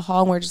cross the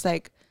hall and we're just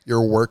like,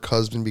 Your work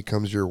husband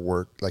becomes your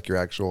work, like your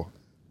actual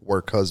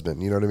work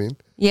husband. You know what I mean?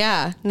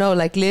 Yeah, no,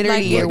 like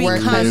literally like your it work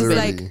becomes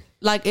husband.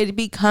 like it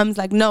becomes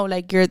like no,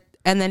 like you're,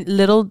 and then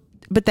little,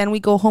 but then we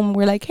go home and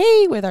we're like,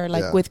 hey, with our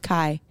like Yeah. with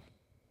Kai.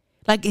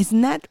 Like, isn't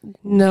that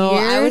No,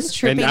 weird? I was And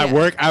tripping.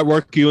 at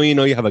work, you only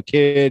know you have a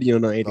kid. You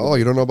don't know anything. Oh,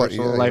 you don't know about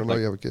personal you life, don't know like-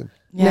 you have a kid.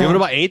 You don't know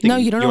about anything. No,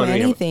 you don't know wanna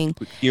anything.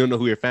 You don't know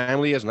who your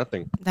family is.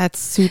 Nothing. That's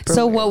super.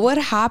 So weird. what would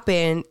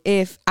happen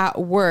if at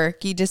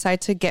work you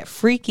decide to get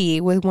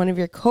freaky with one of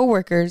your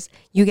coworkers,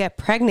 you get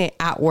pregnant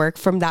at work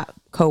from that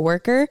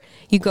coworker,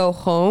 you go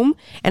home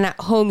and at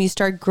home you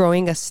start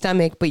growing a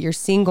stomach, but you're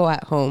single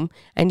at home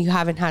and you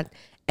haven't had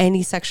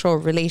any sexual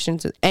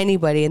relations with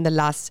anybody in the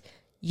last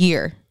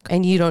year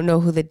and you don't know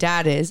who the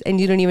dad is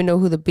and you don't even know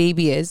who the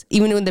baby is.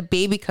 Even when the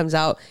baby comes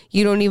out,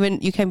 you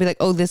can't be like,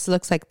 oh, this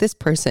looks like this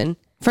person.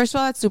 First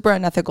of all, it's super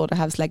unethical to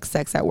have like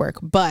sex at work.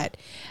 But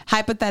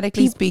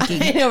hypothetically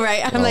speaking, I know,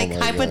 right? I'm like, my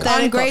God.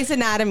 hypothetical. on Grey's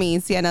Anatomy,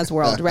 Sienna's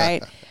world,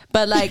 right?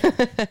 But like,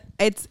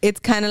 it's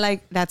kind of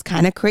like, that's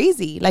kind of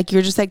crazy. Like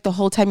you're just like the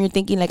whole time you're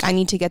thinking like, I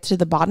need to get to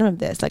the bottom of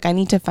this. Like I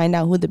need to find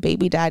out who the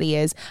baby daddy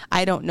is.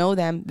 I don't know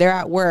them. They're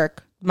at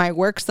work. My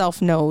work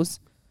self knows.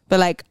 But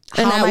like,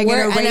 how am I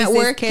going to raise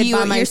this kid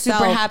by you're super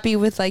myself? happy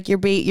with like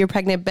your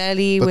pregnant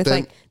belly But with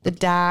then- like the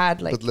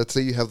dad. Like, But let's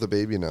say you have the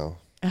baby now.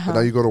 But now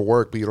you go to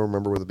work, but you don't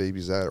remember where the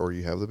baby's at, or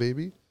you have the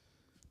baby.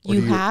 Or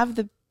You do have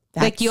the...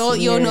 like that's you'll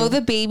weird. know the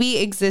baby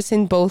exists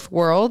in both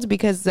worlds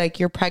because like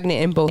you're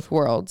pregnant in both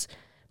worlds.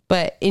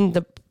 But in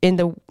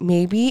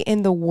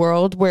the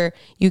world where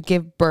you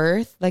give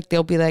birth, like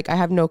they'll be like, I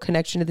have no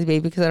connection to the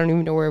baby because I don't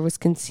even know where it was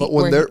conceived.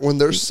 But when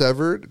they're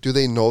severed, do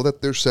they know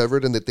that they're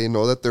severed and that they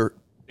know that they're?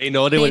 They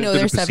know they They went know through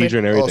they're the procedure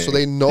and everything. Oh, so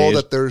they know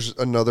that there's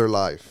another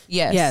life.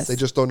 yes. Yes. They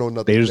just don't know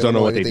nothing. They just don't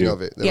know what they anything do.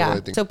 of it. They don't know Yeah.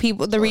 anything.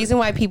 So the reason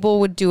why people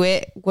would do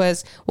it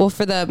was, well,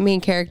 for the main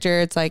character,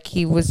 it's like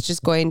he was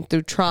just going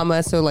through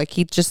trauma. So like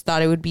he just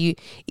thought it would be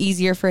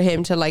easier for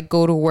him to like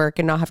go to work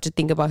and not have to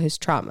think about his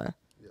trauma.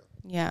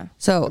 Yeah.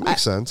 So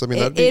Makes sense. I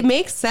mean, it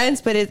makes sense,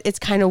 but it's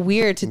kind of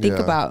weird to think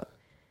Yeah. about.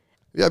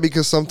 Yeah,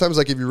 because sometimes,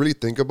 like, if you really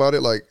think about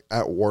it, like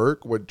at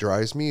work, what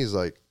drives me is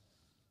like,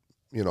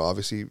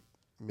 obviously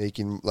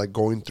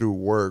going through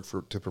work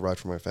to provide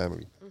for my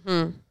family.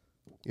 Mm-hmm. So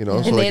And they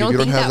like if don't you don't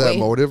think have that that way.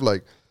 motive,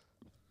 like,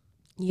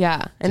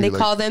 Yeah. And Dude, they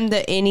like- call them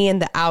the innie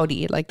and the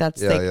outie. Like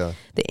that's Yeah, like yeah.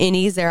 the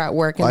innies, they're at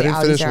work and I the didn't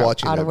outies finish are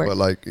watching out it, of work. but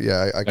like,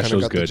 yeah, I kind of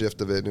show's got the good.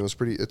 gist of it, and it's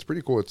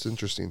pretty cool. It's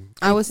interesting.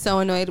 I was so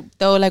annoyed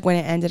though. Like when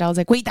it ended, I was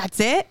like, wait, that's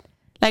it?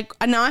 Like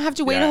now I have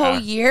to wait a whole Yeah.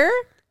 year?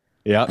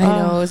 Yeah. I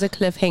know, it was a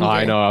cliffhanger.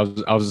 I know.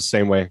 I was the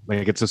same way.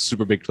 Like it's a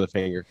super big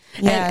cliffhanger.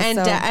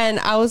 And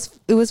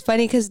it was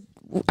funny because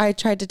I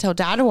tried to tell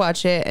Dad to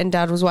watch it, and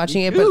Dad was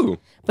watching it, too.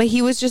 but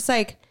he was just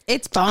like,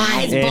 it's boring.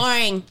 it's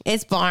boring.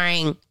 It's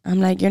boring. I'm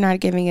like, you're not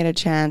giving it a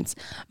chance.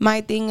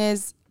 My thing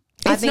is,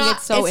 I think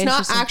it's so it's not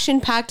interesting.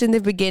 action packed in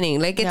the beginning.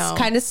 Like it's No,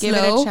 kind of slow.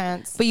 give it a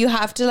chance. But you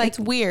have to like. It's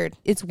weird.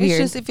 It's weird. It's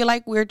just if you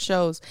like weird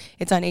shows,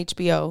 it's on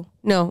HBO.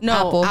 No,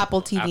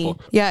 Apple TV.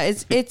 Apple. Yeah,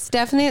 it's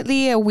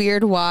definitely a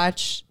weird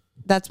watch.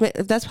 That's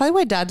probably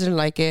why Dad didn't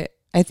like it.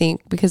 I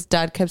think because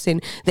Dad kept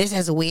saying this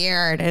is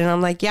weird, and I'm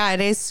like, yeah, it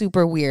is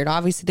super weird.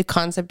 Obviously, the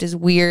concept is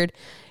weird.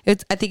 I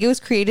think it was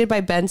created by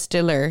Ben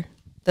Stiller,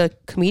 the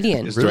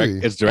comedian, Really?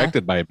 It's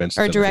directed by Ben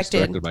Stiller. It's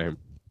directed. by him.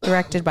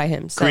 directed by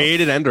him. So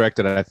Created and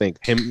directed. I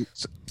think him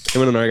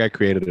and another guy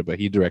created it, but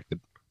he directed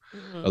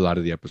a lot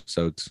of the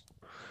episodes.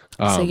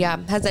 so yeah,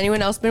 has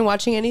anyone else been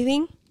watching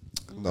anything?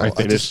 No, I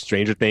finished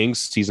Stranger Things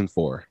season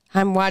 4.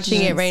 I'm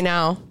watching it right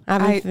now. I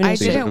haven't I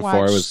finished it. didn't Season watch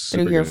 4 was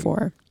super 3 or good.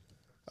 4.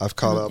 I've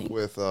caught up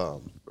with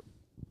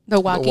The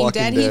Walking, Walking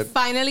Dead. Dead. He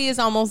finally is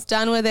almost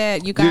done with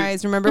it. You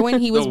guys remember when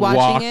he was The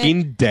watching it?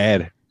 Walking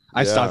Dead.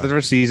 I Yeah. stopped it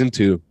for season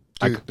 2.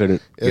 I Dude,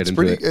 couldn't get it's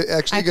into pretty. it. It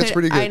actually I gets could-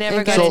 pretty good. I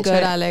never It got gets into good,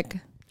 it. Alec.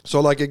 So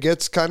like it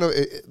gets kind of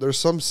there's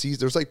some seasons.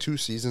 There's like 2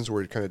 seasons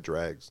where it kind of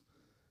drags.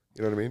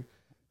 You know what I mean?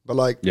 But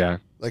like Yeah.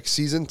 like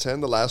season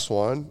 10, the last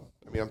one.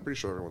 I mean, I'm pretty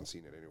sure everyone's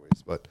seen it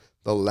anyways. But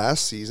the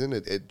last season,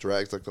 it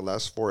drags. Like the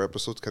last 4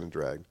 episodes kind of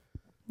dragged.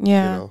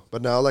 Yeah. You know.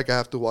 But now like I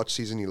have to watch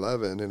season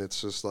 11, and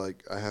it's just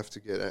like I have to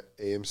get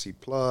AMC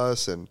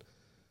Plus, and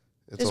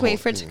it's Just a wait whole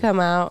for it to thing. come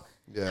out.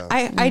 Yeah.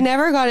 I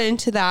never got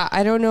into that.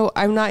 I don't know.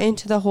 I'm not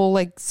into the whole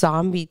like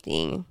zombie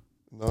thing.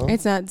 no.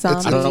 It's not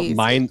zombies. I don't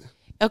mind.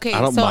 Okay,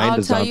 I don't so mind I'll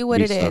the tell you what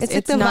it zombie is. stuff. It's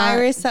like the not,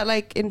 virus that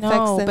like infects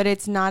No, them. but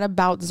it's not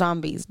about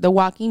zombies. The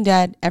Walking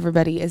Dead,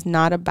 everybody, is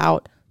not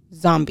about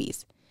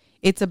zombies.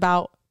 It's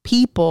about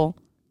people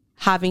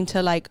having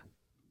to like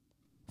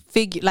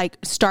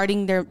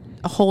starting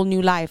a whole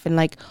new life, and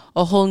like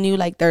a whole new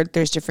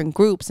there's different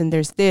groups, and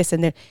there's this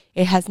and there.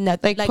 It has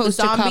nothing like the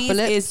zombies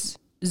post-apocalypse? is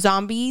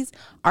zombies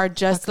are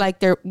just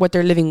like what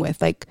they're living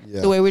with, like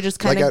Yeah. the way we're just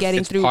kind Like of I- getting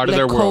It's through part of like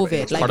their world. COVID.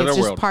 It's Like part of it's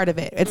their just world. part of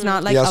it. It's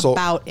not like Yeah, so-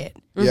 about it.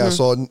 Yeah,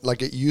 so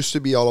like it used to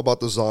be all about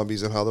the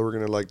zombies and how they were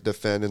gonna like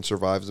defend and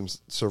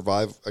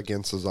survive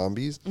against the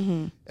zombies,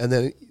 and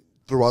then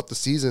throughout the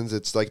seasons,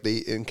 it's like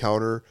they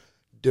encounter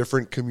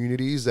different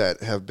communities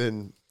that have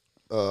been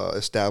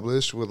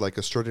established with like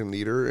a certain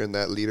leader, and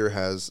that leader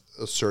has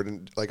a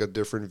certain like a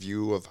different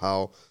view of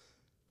how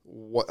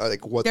what There's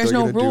they're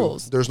no gonna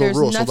rules. do. There's no There's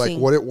rules. So nothing.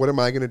 like what am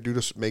I gonna do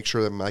to make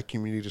sure that my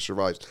community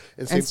survives?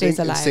 And same stays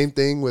thing. alive. And same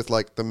thing with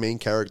like the main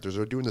characters.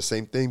 They're doing the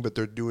same thing, but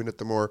they're doing it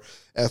the more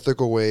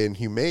ethical way and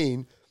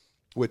humane,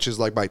 which is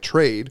like by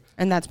trade.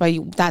 And that's why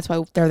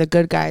they're the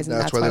good guys, and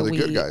That's that's, why why they're the we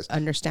good guys.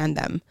 understand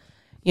them.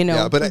 You know,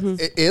 Yeah, but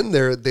in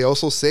there they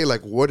also say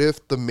like, what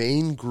if the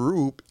main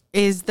group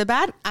is the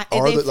bad? are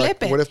They the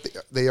flip like? it. What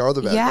if they are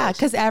the bad Yeah, guys?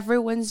 because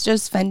everyone's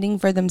just fending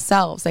for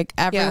themselves. Like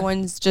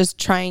everyone's just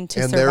trying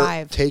to And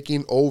survive. they're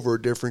taking over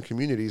different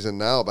communities, and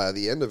now by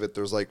the end of it,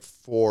 there's like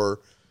 4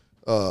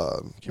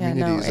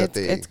 communities that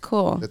they it's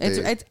cool.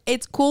 that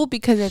It's cool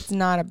because it's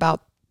not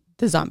about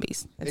the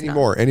zombies. It's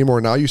not.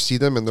 anymore. Now you see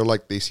them, and they're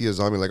like they see a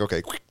zombie, like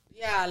okay.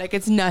 Yeah, like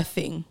it's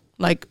nothing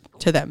like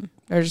to them.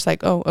 They're just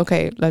like, oh,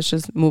 okay, let's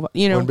just move on.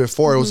 You know, When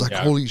before it was like,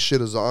 Yeah. holy shit,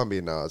 a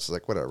zombie. Now it's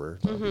like whatever.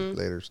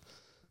 Later.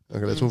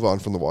 Okay, let's move on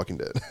from The Walking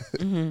Dead.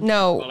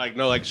 No,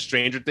 Like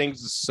Stranger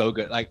Things is so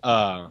good. Like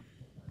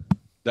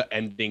the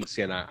ending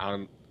scene. I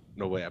don't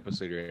know what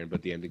episode you're in,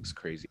 but the ending's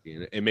crazy.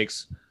 And it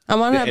makes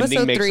I'm on the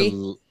episode makes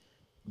 3.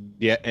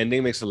 the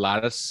ending makes a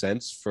lot of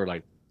sense for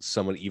like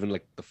someone even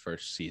like the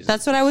first season.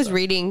 That's what I was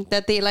reading.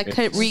 That they like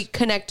It's-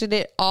 reconnected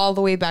it all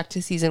the way back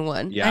to season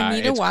 1. Yeah, I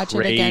need to it's watch it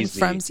again crazy.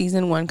 from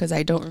season 1 because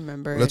I don't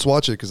remember. Let's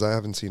watch it because I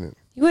haven't seen it.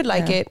 You would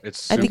like it.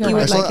 It's I think super you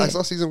would good. like I it.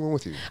 saw season 1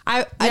 with you. I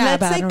Yeah, let's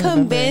but I like don't remember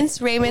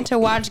convince Raymond to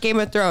watch Game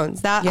of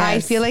Thrones. That I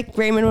Yes. feel like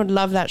Raymond would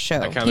love that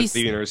show. I can't He's-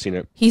 believe you've never seen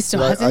it. He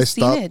still I hasn't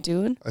seen stopped- it,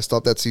 dude. I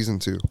stopped at season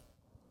 2.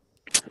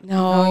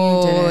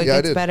 No, you didn't. it Yeah, I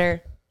gets did.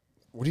 better.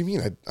 What do you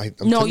mean? I'm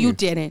No, telling you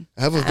didn't.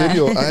 I have a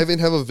video. I even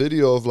have a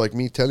video of like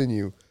me telling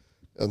you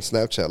on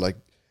Snapchat, like,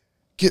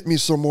 get me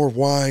some more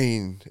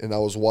wine. And I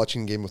was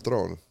watching Game of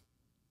Thrones,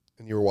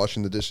 and you were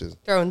washing the dishes.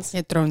 Thrones.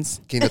 Get Thrones.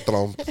 Game of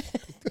Thrones.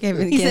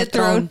 He said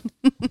throne.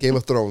 Game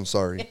of Thrones.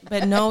 Sorry,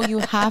 But no, you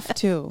have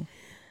to.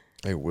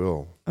 I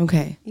will.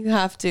 Okay. You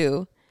have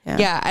to. Yeah.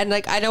 Yeah. And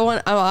like, I'm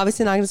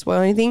obviously not going to spoil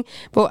anything,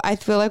 but I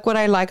feel like what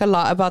I like a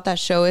lot about that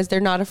show is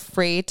they're not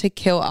afraid to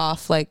kill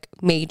off like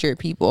major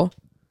people.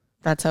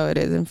 That's how it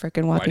is in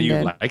freaking Why do Walking you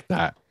Dead. like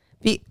that?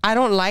 I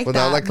don't like But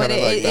that. now, like, but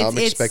kind of like now I'm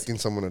it's expecting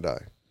someone to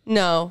die.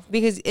 no,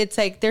 because it's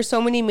like there's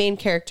so many main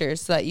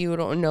characters that you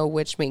don't know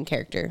which main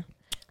character.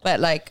 But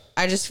like,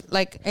 I just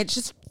like It's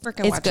just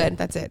freaking It's watch good. it.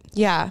 That's it.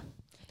 yeah.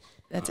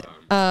 That's it.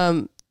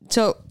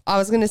 So I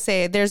was gonna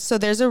say there's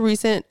a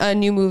recent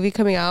new movie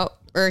coming out,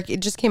 or it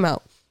just came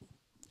out.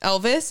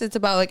 Elvis. It's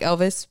about like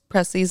Elvis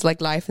Presley's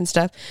like life and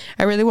stuff.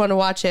 I really want to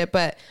watch it,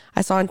 but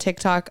I saw on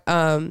TikTok.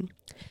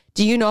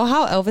 Do you know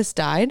how Elvis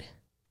died?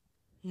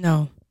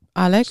 No.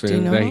 Alex, So do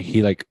you know? that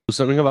he like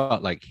something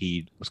about like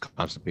he was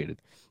constipated.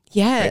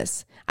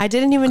 Yes, I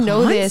didn't even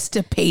know this.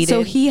 Constipated.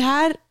 So he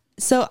had.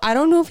 So I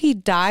don't know if he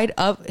died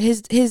of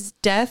his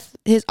death.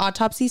 His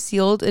autopsy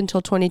sealed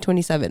until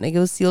 2027. Like it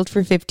was sealed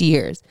for 50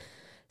 years.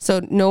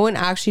 So no one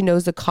actually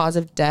knows the cause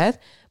of death.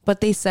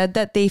 But they said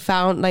that they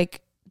found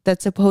like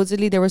that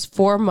supposedly there was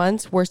 4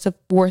 months worth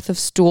of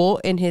stool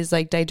in his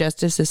like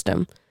digestive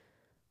system.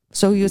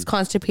 So he was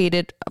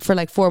constipated for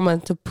like 4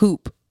 months of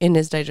poop in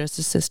his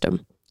digestive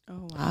system.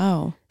 Oh,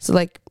 wow. So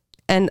like,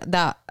 and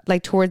that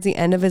like towards the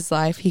end of his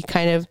life, he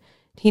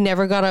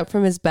never got up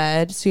from his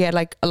bed. So he had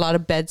like a lot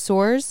of bed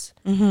sores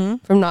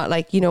from not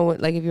like,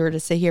 like if you were to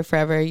sit here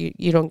forever,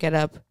 you don't get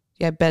up.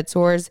 You had bed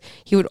sores.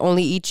 He would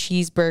only eat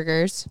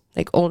cheeseburgers,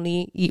 like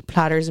only eat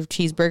platters of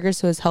cheeseburgers.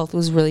 So his health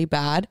was really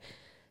bad.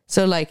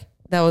 So like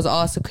that was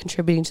also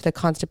contributing to the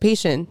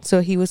constipation.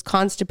 So he was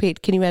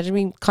constipated. Can you imagine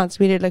being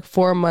constipated like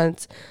 4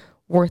 months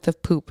worth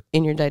of poop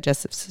in your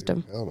digestive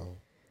system? I don't know.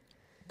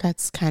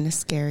 That's kind of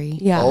scary.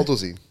 Yeah. How old was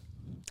he?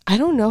 I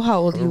don't know how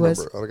old I he don't was.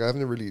 remember. Like I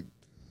haven't really.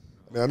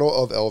 I mean, I know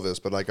of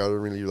Elvis, but like I don't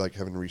really like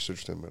haven't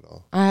researched him at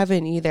all. I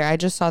haven't either. I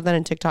just saw that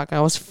on TikTok and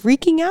I was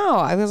freaking out.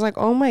 I was like,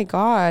 oh my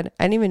God.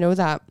 I didn't even know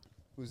that.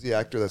 Who's the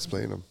actor that's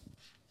playing him?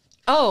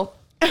 Oh,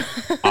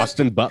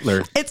 Austin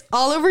Butler. it's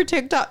all over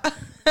TikTok.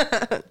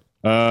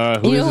 Who You is know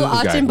who this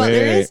guy? Austin Butler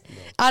Wait. is?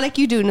 Alec,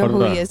 you do know Hold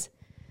who on. he is.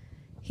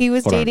 He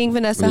was Hold on. dating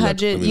Vanessa Let me look,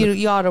 Hudgens. let me look.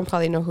 Y'all don't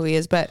probably know who he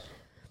is, but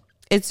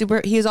it's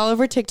super. He's all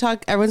over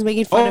TikTok. Everyone's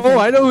making fun of him. Oh,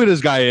 I know who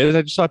this guy is.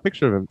 I just saw a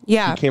picture of him.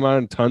 Yeah. He came out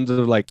in tons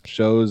of like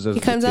shows. As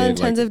He comes out in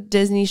tons of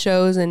Disney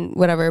shows and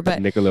whatever, but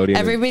Nickelodeon and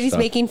everybody's stuff.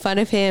 making fun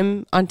of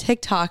him on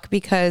TikTok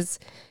because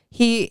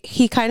he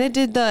kind of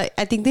did I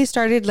think they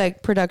started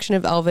like production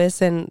of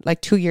Elvis and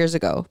like 2 years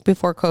ago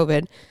before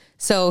COVID.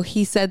 So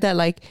he said that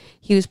like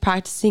he was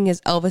practicing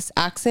his Elvis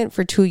accent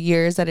for 2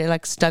 years, that it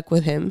like stuck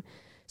with him.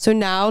 So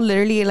now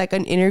literally like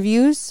on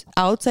interviews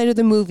outside of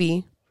the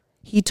movie,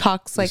 he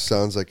talks He like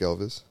sounds like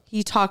Elvis.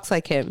 he talks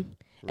like him.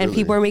 And Really?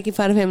 people are making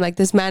fun of him. Like,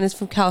 this man is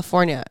from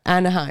California,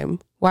 Anaheim.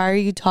 Why are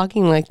you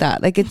talking like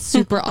that? Like, it's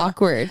super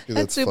awkward. Dude,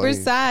 That's super funny.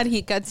 sad.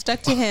 He got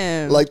stuck to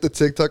him. Like the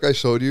TikTok I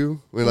showed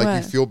you, when like you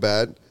What? feel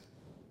bad.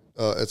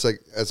 It's like,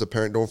 as a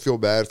parent, don't feel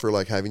bad for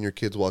like having your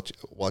kids watch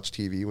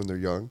TV when they're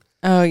young.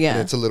 oh And yeah.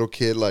 it's a little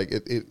kid, like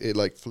it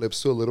like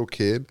flips to a little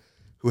kid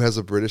who has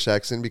a British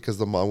accent because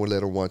the mom would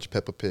let him watch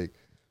Peppa Pig.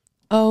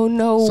 Oh,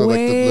 no So way.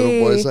 like the little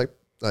boy's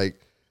like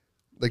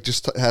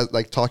just has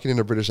like talking in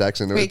a British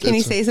accent. Wait, can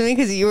you It's- say something?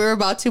 Because you were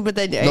about to, but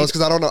then... No, it's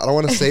because I don't know. I don't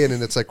want to say it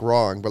and it's like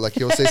wrong. But like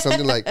he'll say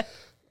something like,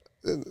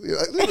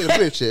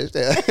 British. Can't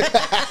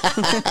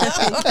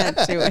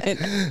do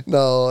it.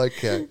 No, I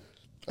can't.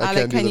 I Alec,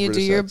 can't can the you do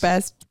British your accent.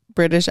 best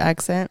British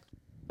accent?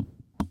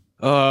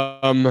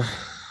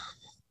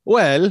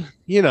 Well,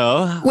 you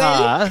know,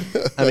 Well?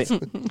 I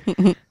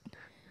mean,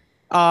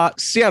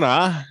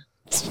 Sienna,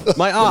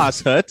 my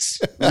ass hurts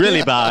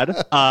really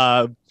bad.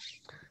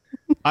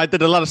 I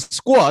did a lot of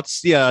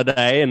squats the other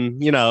day,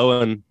 and you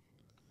know, and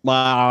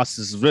my ass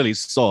is really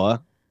sore.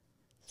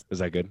 Is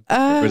that good?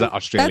 Or is that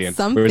Australian?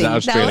 that's Or is something. that That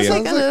was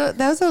Australian? like a little...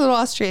 That was a little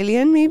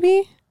Australian,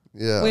 maybe?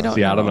 Yeah. We don't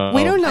Yeah, I don't know.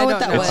 We don't know I what don't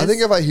that know. was. I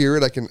think if I hear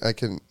it, I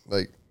can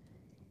like.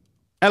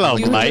 Hello,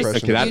 You mate.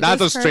 just- Okay, you that's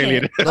just heard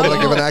Australian. it. No, but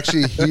like if I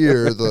actually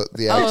hear the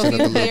Oh, accent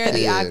you of the little hear the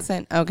kid.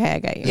 accent. Okay, I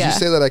got you. If you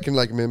say that, I can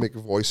like mimic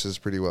voices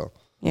pretty well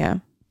Yeah.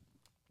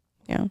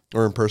 Yeah.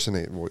 or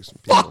impersonate voice.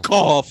 people. Fuck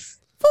off.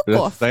 Fuck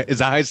off. Is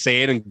that how I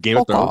say it in Game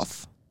of Fuck Thrones?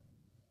 off.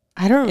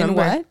 I don't In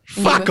remember. what?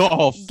 Fuck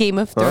off. Game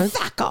of Thrones.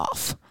 Fuck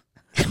off.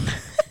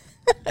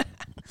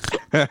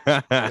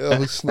 Yeah,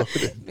 who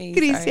snorted?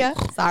 Gracia.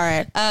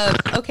 Sorry.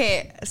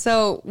 Okay,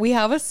 so we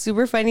have a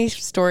super funny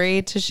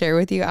story to share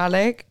with you,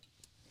 Alec,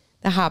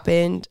 that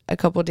happened a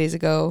couple days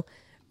ago.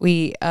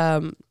 We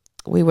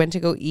went to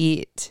go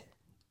eat,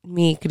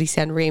 me,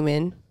 Gracia, and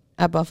Raymond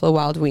at Buffalo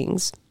Wild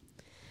Wings.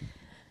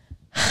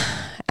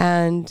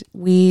 And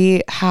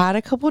we had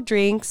a couple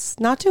drinks,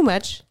 not too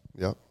much,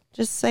 Yep.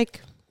 just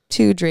like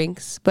 2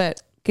 drinks.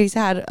 But Gracia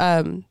had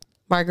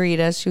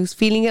margaritas. She was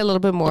feeling it a little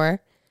bit more.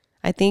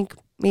 I think I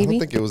don't maybe.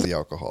 think it was the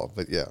alcohol,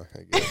 but yeah,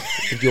 I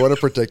guess. If you want to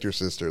protect your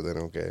sister, then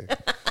okay.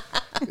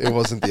 It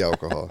wasn't the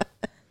alcohol.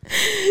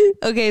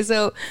 Okay,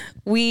 so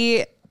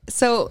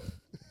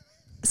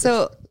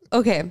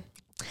okay.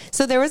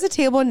 So there was a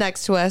table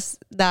next to us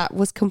that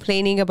was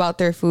complaining about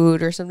their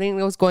food or something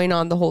that was going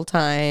on the whole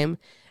time.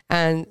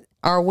 And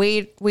our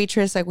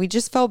waitress, like, we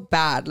just felt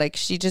bad. Like,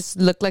 she just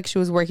looked like she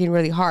was working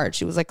really hard.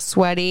 She was like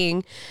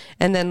sweating.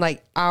 And then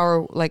like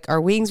our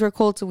wings were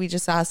cold. So we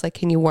just asked, like,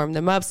 can you warm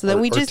them up? So then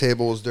Our, we our just,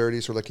 table was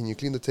dirty, so like, can you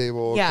clean the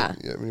table? yeah.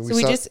 I mean, So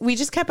we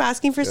just kept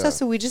asking for stuff. Yeah.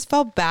 So we just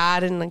felt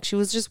bad. And like, she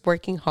was just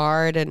working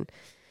hard. And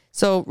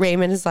so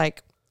Raymond is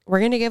like, we're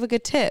going to give a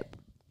good tip.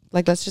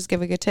 Like, let's just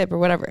give a good tip or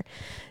whatever.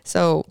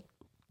 So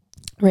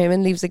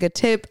Raymond leaves a good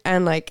tip.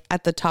 And like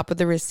at the top of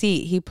the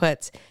receipt, he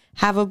puts,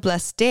 have a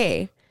blessed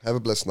day, have a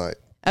blessed night.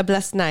 a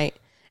blessed night.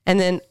 And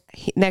then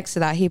next to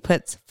that, he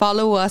puts,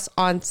 follow us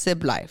on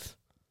Sib Life.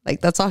 Like,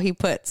 that's all he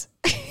puts.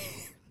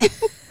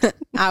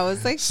 I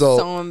was like So-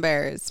 so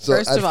embarrassed. So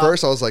First at of all,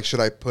 first I was like, should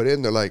I put it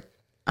in? They're like,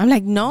 I'm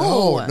like,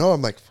 no. no.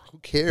 I'm like, who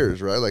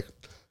cares, right? Like,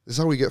 this is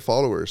how we get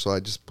followers. So I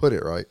just put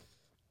it, right?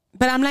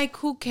 But I'm like,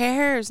 who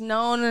cares?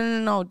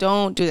 No.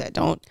 Don't do that.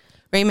 Don't.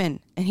 Raymond.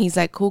 And he's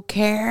like, who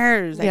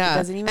cares? Like, Yeah. It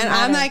doesn't even And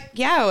matter. I'm like,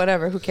 yeah,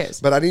 whatever. Who cares?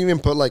 But I didn't even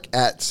put like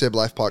at Sib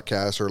Life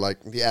Podcast or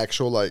like the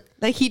actual like.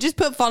 Like, he just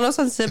put follow us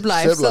on Sib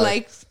Life. Sib So Life.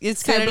 like,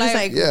 it's kind of Sib just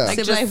Life? like, Yeah. Sib Like,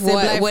 Life, just Sib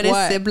what? Life What is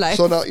what? Sib Life?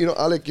 So now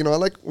I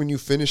like when you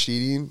finish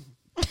eating,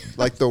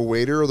 like the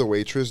waiter or the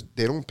waitress,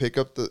 they don't pick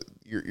up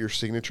your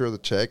signature of the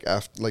check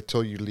after like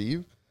till you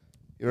leave.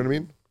 You know what I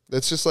mean?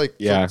 That's just like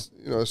Yeah.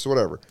 so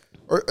whatever.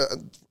 Or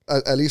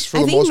at least for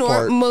I the think most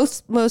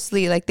part,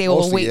 mostly like they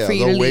will mostly, wait yeah, for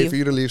you they'll to wait leave. for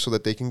you to leave so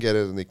that they can get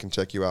it and they can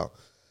check you out.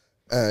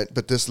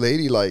 But this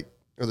lady, like,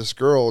 or this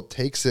girl,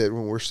 takes it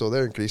when we're still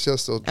there, and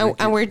Crisia's still drinking.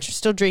 And we're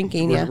still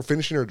drinking, we're, yeah. we're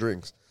finishing our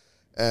drinks,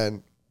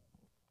 and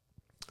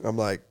I'm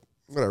like,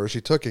 whatever. She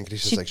took it. And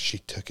Crisia's like, she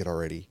took it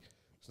already.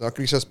 So now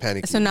Crisia's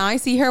panicking. So now I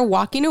see her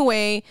walking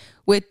away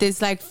with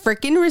this like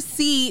freaking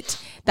receipt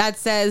that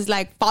says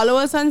like follow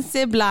us on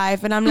Sib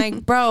Life, and I'm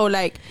like, bro,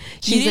 like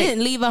you She's like-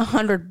 didn't leave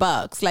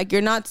 $100. Like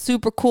you're not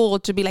super cool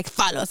to be like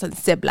follow us on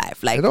Sib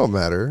Life. Like It don't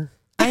matter.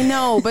 I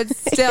know, but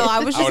still, I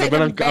was I just would like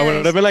have been. I would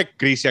embarrassed. have been like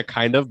Gracia,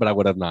 kind of, but I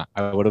would have not.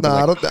 I would have. No, been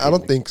I like, don't. I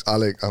don't think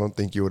Alec. I don't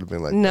think you would have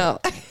been like No.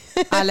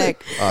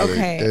 Alec, that. Alec,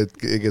 okay.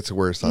 It gets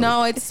worse. Alec.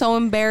 No, it's so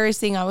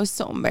embarrassing. I was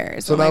so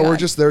embarrassed. So Oh my now we're God.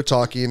 just there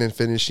talking and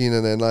finishing,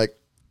 and then like,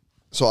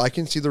 so I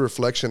can see the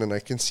reflection, and I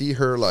can see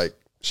her like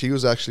she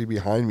was actually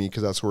behind me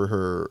because that's where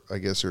her, I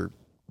guess, her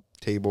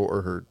table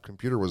or her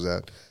computer was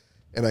at,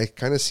 and I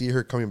kind of see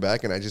her coming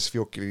back, and I just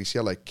feel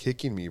Crisia like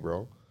kicking me,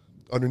 bro,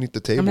 underneath the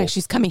table. I'm like,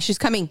 she's coming. She's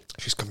coming.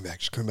 She's coming back.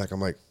 She's coming back. I'm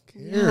like,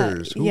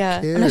 cares? Who yeah. I'm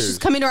like, cares? I'm like, she's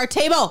coming to our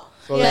table.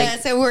 Yeah,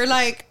 so we're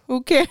like,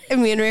 Who cares?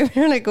 and me and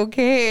Raven are like,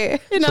 okay.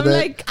 And I'm then-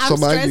 like, I'm so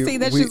mind you, stressing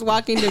that we- she's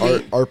walking to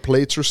me. Our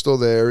plates were still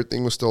there.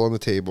 Everything was still on the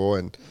table,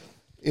 and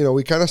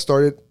we kind of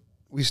started.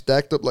 We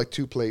stacked up like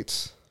 2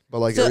 plates, But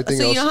like So everything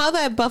you else, know how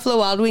the Buffalo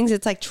Wild Wings,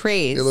 it's like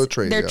trays. Yeah, little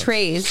trays, They're yeah.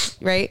 trays,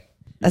 right?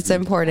 That's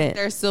important.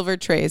 They're silver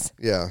trays.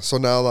 yeah. So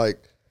now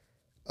like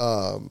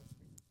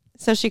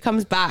So she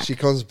comes back. she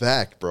comes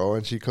back, bro,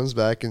 and she comes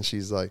back and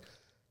she's like,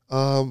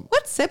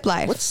 What's Sip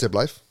Life? "What's Sib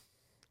Life?"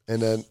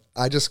 And then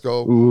I just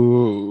go,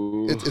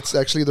 Ooh. It's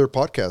actually their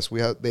podcast. We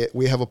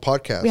have a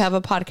podcast. We have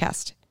a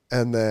podcast.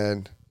 And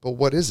then, but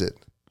what is it?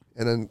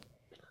 And then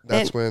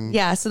that's And- when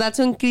yeah, so that's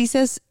when Chris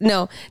says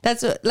no.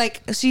 That's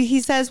like he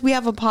says we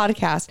have a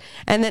podcast,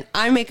 and then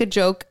I make a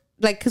joke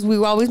like because we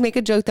always make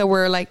a joke that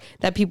we're like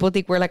that people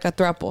think we're like a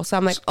throuple. So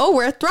I'm like, oh,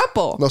 we're a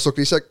throuple. no. So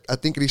Krisa, I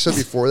think Krisa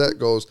before that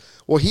goes,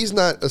 well, he's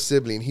not a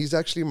sibling. He's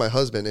actually my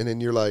husband. And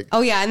then you're like,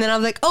 Oh yeah, and then I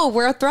was like, oh,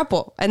 we're a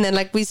throuple, and then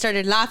like we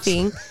started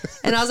laughing,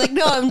 and I was like,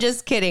 no, I'm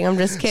just kidding. I'm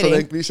just so kidding.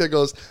 then Krisa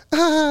goes,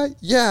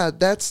 yeah,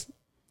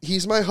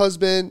 he's my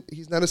husband.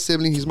 He's not a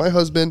sibling. He's my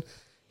husband.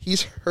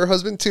 He's her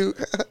husband too.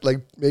 Like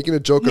making a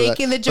joke of that.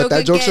 Making the But joke that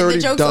again. joke's already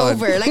The joke's done.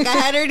 over. Like I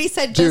had already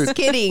said, just Dude.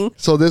 kidding.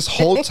 So this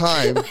whole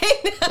time,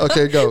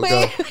 okay, go.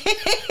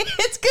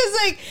 It's because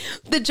like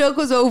the joke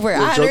was over. I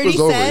had joke already was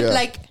over, said yeah.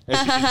 like, And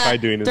she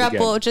tried doing it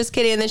throuple, again. just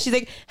kidding. And then she's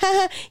like,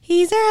 haha,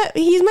 he's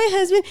my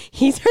husband.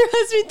 He's her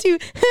husband too.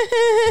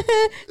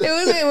 It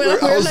was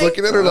when I was like,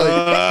 looking at her like,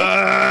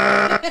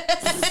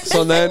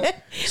 so then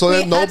we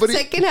had nobody,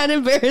 secondhand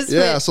embarrassment.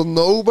 yeah, so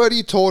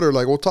nobody told her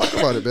like, we'll talk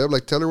about it, babe.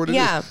 Like, tell her what it is.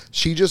 Yeah.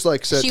 She just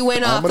like said, She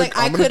went I'm off gonna- like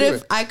I'm gonna do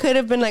it. I could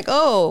have been like,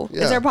 oh,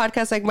 it's Yeah. our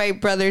podcast. Like my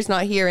brother's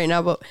not here right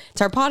now, but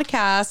it's our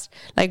podcast.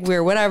 Like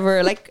we're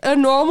whatever, like a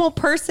normal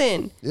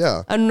person.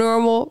 Yeah. A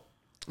normal.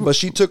 But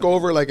she took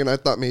over, like, and I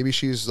thought maybe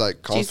she's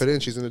like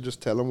confident. She's gonna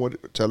just tell her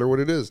what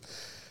it is,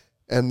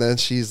 and then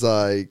she's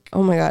like,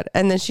 Oh my god!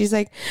 And then she's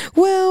like,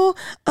 "Well,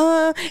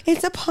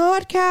 it's a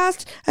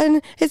podcast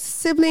and it's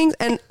siblings."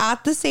 And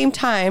at the same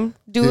time,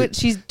 do what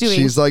she's doing.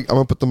 She's like, I'm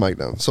gonna put the mic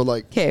down. So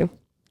like, Okay,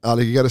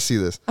 Ali, you got to see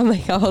this. I'm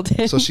like, hold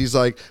it. So she's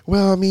like,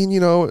 well, I mean,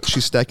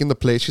 she's stacking the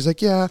plates. She's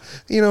like, yeah,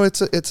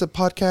 it's a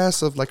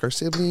podcast of like our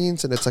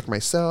siblings, and it's like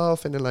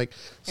myself, and then like,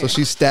 so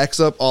she stacks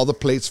up all the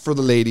plates for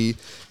the lady,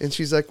 and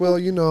she's like, well,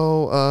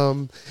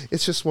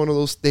 it's just one of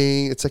those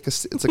things. It's like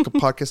a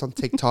podcast on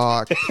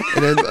TikTok,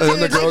 and then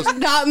the It's girls. like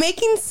not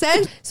making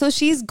sense. So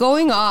she's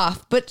going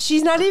off, but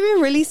she's not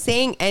even really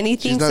saying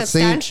anything She's not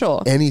saying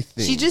substantial.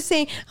 anything. She's just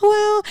saying,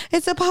 "Well,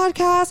 it's a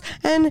podcast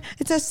and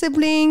it's our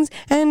siblings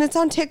and it's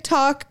on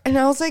TikTok." And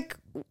I was like,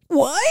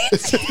 "What?"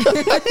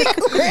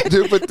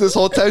 Dude, but this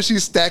whole time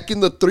she's stacking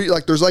the three,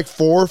 like there's like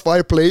 4 or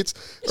 5 plates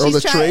or the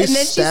trays and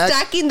then stacked, she's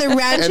stacking the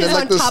ranches and then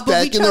like on the top of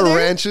each stacking the other.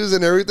 ranches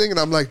and everything, and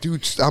I'm like,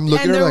 dude, I'm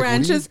looking And at her the like, what are you-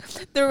 ranches,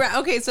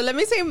 okay, so let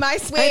me say my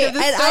side Wait, of the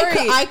and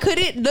story. I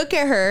couldn't look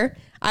at her.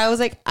 I was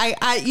like,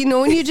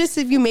 when you just,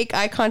 if you make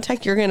eye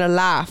contact, you're gonna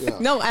laugh.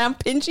 No, and I'm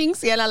pinching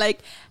Sienna like,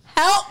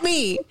 help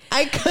me.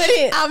 I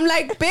couldn't. I'm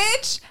like,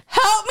 bitch,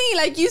 help me.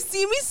 Like, you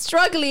see me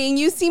struggling.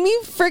 You see me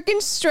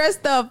freaking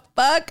stressed the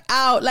fuck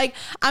out. Like,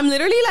 I'm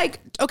literally like,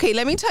 okay,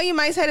 let me tell you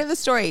my side of the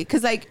story.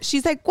 Cause like,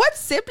 she's like, what's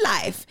Sip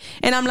Life?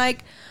 And I'm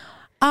like,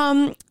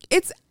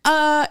 it's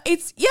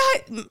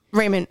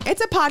Raymond,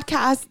 it's a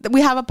podcast.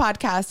 We have a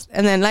podcast.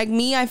 And then like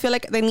me, I feel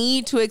like they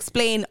need to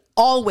explain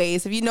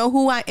always. If you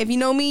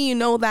know me, you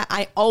know that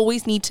I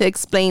always need to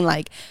explain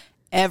like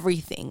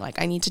everything. Like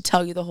I need to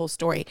tell you the whole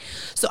story.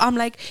 So I'm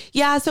like,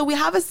 yeah, so we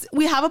have a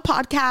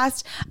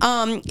podcast.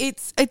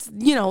 It's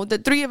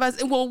the 3 of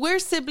us. Well, we're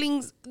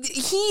siblings.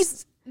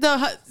 He's the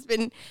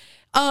husband.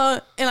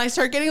 And I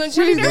start getting like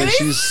really And nervous.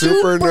 she's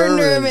super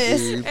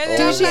nervous. And Dude. then dude,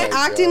 I'm she's like-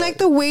 acting like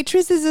the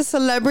waitress is a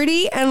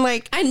celebrity, and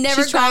like I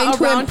never she's got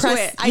around to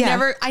it.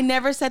 Yeah. I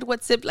never said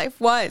what Sip Life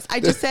was. I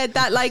just said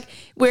that like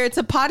where it's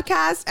a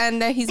podcast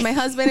and that he's my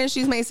husband and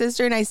she's my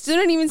sister, and I still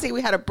didn't even say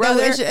we had a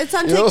brother. It's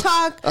on You know,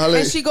 TikTok. Ale,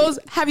 And she goes,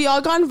 "Have you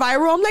all gone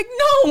viral?" I'm like,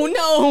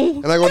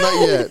 no. and I go,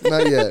 not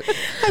yet.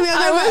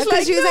 I was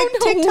like, she was no, like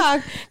no.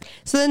 TikTok.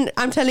 So then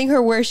I'm telling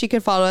her where she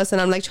could follow us,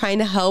 and I'm like trying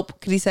to help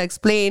Krisa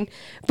explain,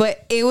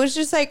 but it was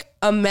just like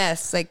a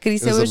mess. Like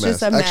Krisa It was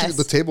just a mess. Actually,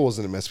 the table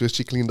wasn't a mess because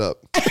she cleaned up.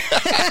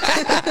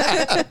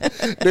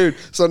 Dude,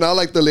 so now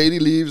like the lady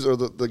leaves or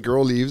the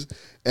girl leaves,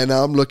 and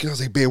now I'm looking, I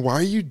was like, babe,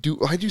 why'd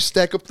you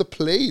stack up the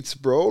plates,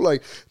 bro?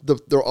 Like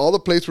all the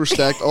plates were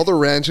stacked, all the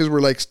ranches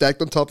were like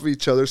stacked on top of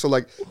each other. So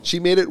like she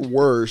made it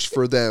worse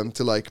for them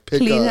to like pick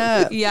Clean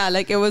up. up. Yeah,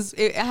 like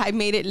I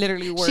made it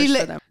literally worse She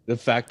for them. The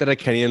fact that I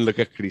can't even look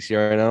at Crisia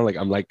right now, like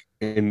I'm like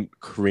in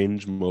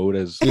cringe mode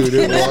as Dude,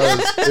 it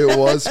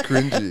was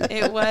cringy.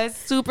 It was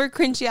super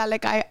cringy.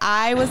 Like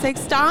I was like,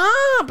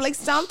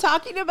 stop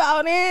talking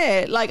about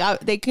it. Like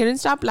they couldn't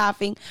stop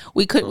laughing.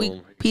 We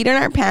peed in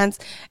our pants,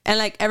 and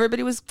like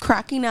everybody was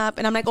cracking up.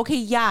 And I'm like, okay,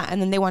 yeah.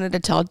 And then they wanted to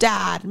tell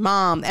dad,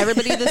 mom,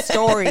 everybody the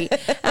story.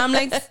 And I'm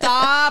like,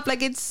 stop!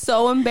 Like it's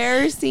so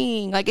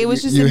embarrassing. Like it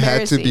was just You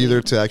embarrassing. had to be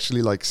there to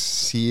actually like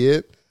see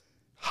it,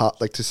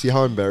 to see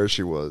how embarrassed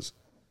she was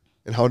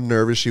and how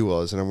nervous she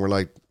was. And we're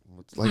like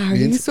Are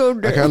you so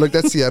I kind of looked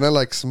at Sienna,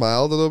 like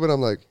smiled a little bit. I'm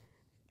like,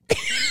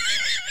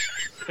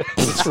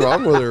 What's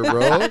wrong with her,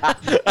 bro?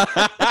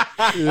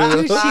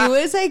 Dude, she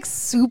was like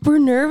super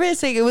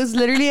nervous. Like it was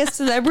literally a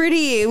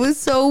celebrity. It was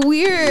so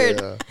weird.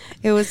 Yeah.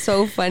 It was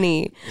so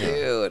funny.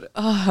 Dude.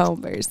 Oh, how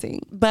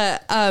embarrassing.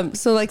 But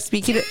so like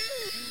speaking of,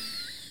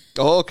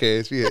 Oh, okay.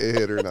 It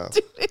hit her now.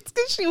 It's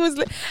because she was,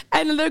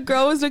 and the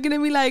girl was looking at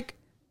me like,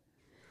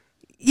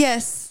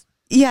 yes.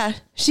 Yeah,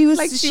 she was.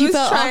 Like, she she was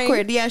felt trying.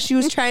 awkward. Yeah, she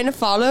was trying to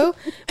follow.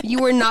 You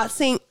were not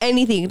saying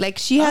anything. Like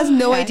she has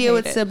no I idea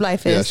what hate it. Sib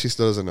Life Yeah, is. she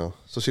still doesn't know.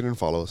 So she didn't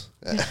follow us.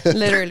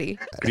 Literally.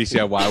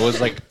 DCIY, I was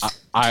like,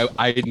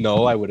 I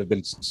know I would have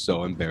been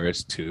so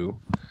embarrassed too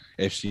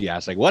if she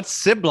asked like, "What's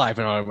Sib Life?"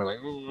 and I would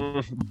have been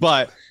like,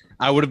 but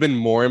I would have been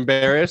more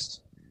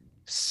embarrassed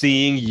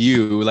seeing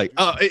you like,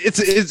 it's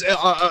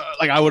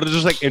like I would have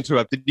just like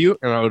interrupted you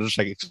and I would have just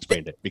like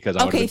explained it because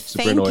I would have okay, been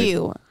super thank annoyed.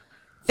 you.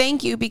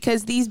 Thank you,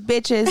 because these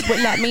bitches would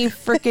let me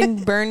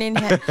freaking burn in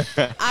hell.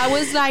 I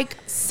was like,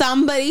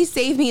 somebody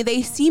save me.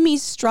 They see me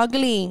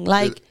struggling.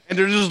 Like, And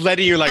they're just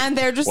letting you like, And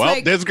they're just well,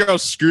 like- this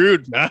girl's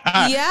screwed. Yeah.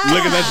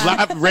 Look at this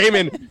laugh.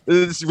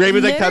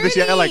 Raymond's like tapping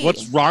shit. Like, Literally.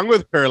 what's wrong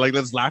with her? Like,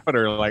 let's laugh at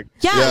her. Like,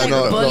 yeah,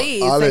 like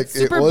bullies. Like Alec,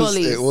 super it was,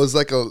 bullies. It was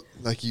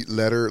like you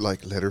let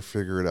her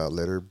figure it out.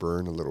 Let her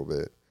burn a little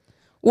bit.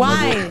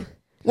 Why?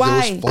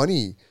 Why? It was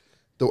funny.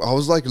 Though I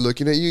was like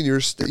looking at you,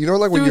 and you're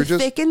like when Through you're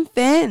just thick and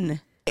thin.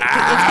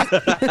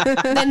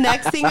 The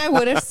next thing I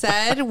would have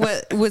said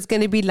was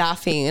going to be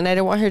laughing, and I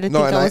didn't want her to think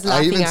I was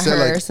laughing at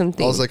her or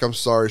something. I was like, I'm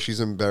sorry, she's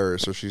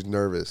embarrassed or she's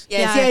nervous.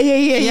 Yes,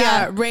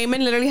 yeah.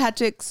 Raymond literally had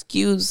to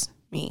excuse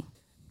me.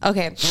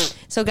 Okay,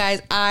 so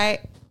guys, I'm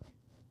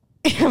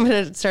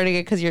gonna start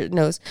again because your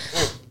nose.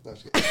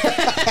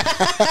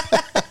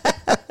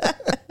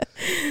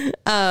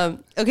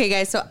 Okay,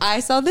 guys. So I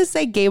saw this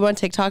like game on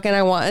TikTok, and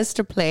I want us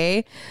to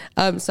play.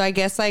 So I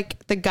guess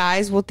like the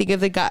guys will think of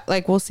the guy,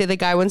 like we'll say the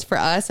guy ones for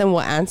us, and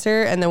we'll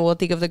answer, and then we'll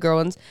think of the girl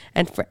ones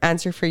and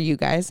answer for you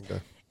guys.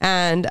 Okay.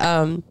 And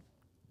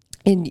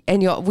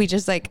y'all, we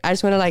just like I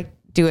just want to like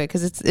do it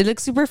because it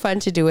looks super fun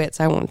to do it.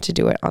 So I want to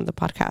do it on the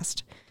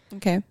podcast.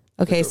 Okay.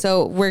 Okay,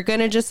 so we're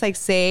gonna just like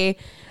say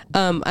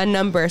a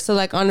number. So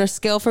like on a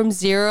scale from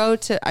 0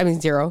 to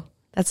 0.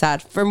 That's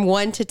sad. From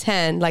 1 to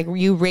 10, like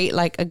you rate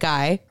like a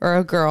guy or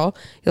a girl,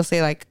 you'll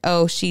say like,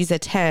 oh, she's a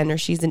 10 or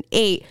she's an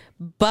 8.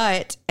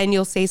 And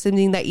you'll say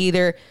something that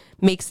either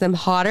makes them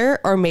hotter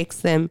or makes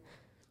them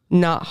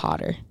not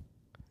hotter.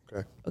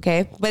 Okay.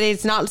 Okay. But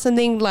it's not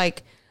something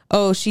like,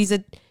 oh, she's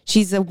a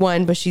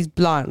 1, but she's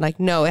blonde. Like,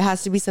 no, it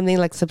has to be something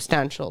like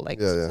substantial,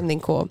 like something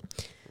cool.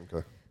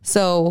 Okay.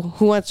 So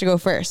who wants to go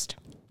first?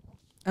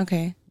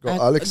 Okay. Go,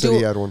 Alex said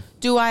he had one.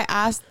 Do I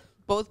ask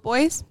both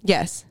boys?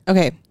 Yes.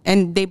 Okay.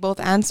 And they both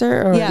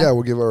answer? Or? Yeah. Yeah,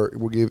 we'll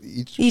give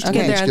each Each give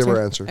their give answer.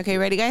 our answer. Okay,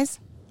 ready, guys?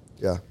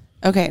 Yeah.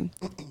 Okay.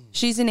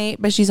 She's an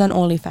 8, but she's on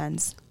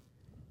OnlyFans.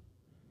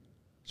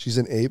 She's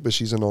an 8, but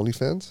she's an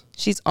OnlyFans?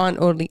 She's on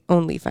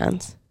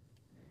OnlyFans.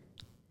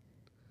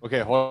 okay,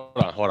 hold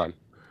on.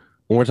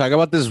 When we're talking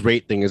about this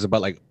rate thing, is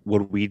about like,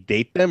 would we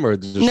date them or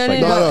just No, like,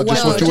 No,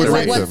 just what you would like,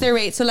 rate what's them. their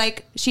rate? So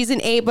like she's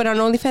an 8, but on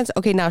OnlyFans,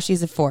 okay, now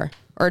she's a 4,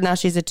 or now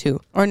she's a 2.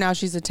 Or now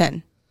she's a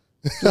 10.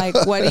 Like,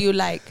 what do you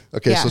like?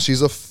 Okay, Yeah. so she's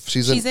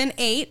She's an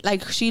 8.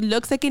 Like, she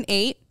looks like an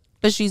 8,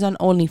 but she's on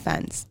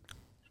OnlyFans.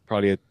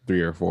 probably a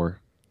 3 or 4?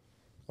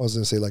 I was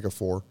gonna say like a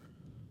 4.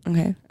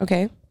 Okay.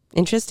 Okay,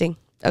 interesting.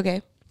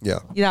 Okay, Yeah.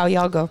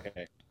 y'all go.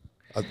 Okay.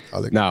 I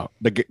like Now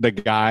the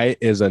guy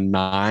is a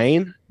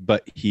 9,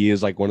 but he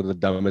is like one of the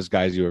dumbest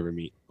guys you ever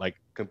meet. Like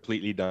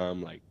completely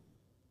dumb, like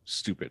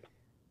stupid.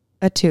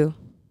 A 2.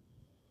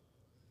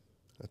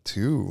 a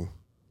 2.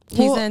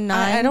 He's a 9.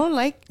 I don't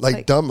like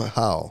Like dumb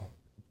how?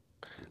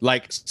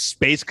 Like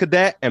space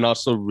cadet and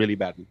also really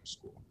bad in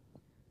school.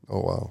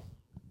 Oh wow.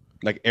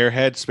 Like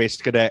airhead, space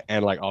cadet,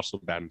 and like also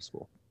bad in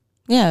school.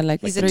 Yeah,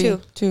 like He's a 3,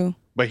 2. 2.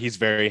 But he's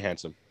very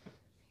handsome.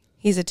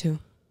 He's a 2.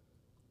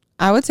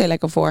 I would say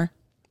like a 4.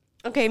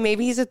 Okay,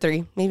 maybe he's a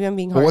 3. Maybe I'm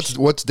being But harsh.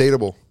 what's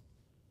dateable?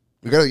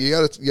 You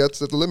gotta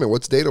set the limit.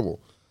 What's dateable?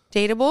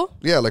 Dateable?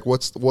 Yeah, like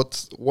what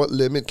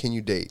limit can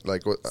you date?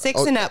 Like what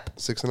 6 and up.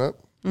 6 and up?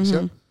 You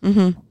said?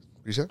 Mm-hmm.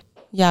 You said?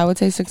 Yeah, I would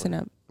say 6 and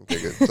up.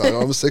 Okay, good. So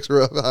I'm a 6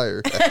 or up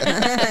higher.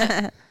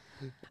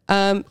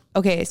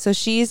 Okay, so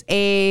she's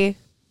a.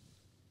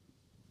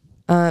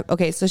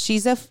 Okay, so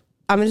she's a.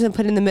 I'm just gonna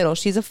put in the middle.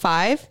 She's a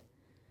 5,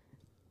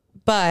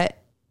 but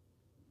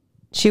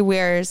she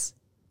wears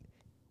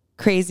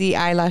crazy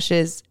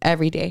eyelashes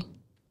every day.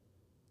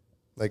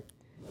 Like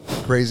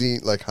crazy,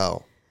 like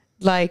how?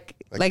 Like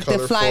the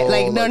fly,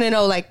 like colorful,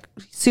 no, like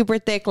super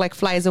thick, like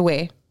flies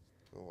away.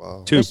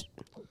 Wow. 2.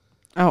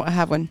 Oh, I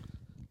have one.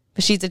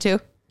 But she's a 2.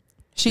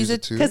 She's a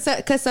 2.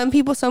 Because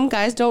some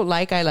guys don't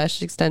like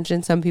eyelash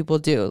extensions. Some people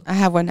do. I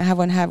have one.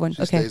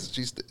 Okay.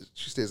 She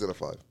stays at a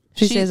 5.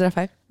 She stays at a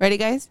 5. Ready,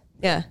 guys?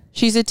 Yeah.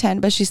 She's a 10,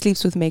 but she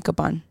sleeps with makeup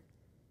on.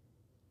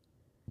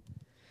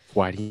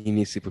 Why do you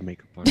need to sleep with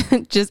makeup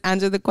on? Just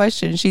answer the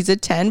question. She's a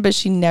 10, but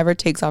she never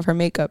takes off her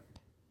makeup.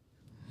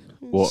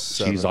 Well,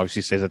 7. she's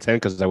obviously stays at 10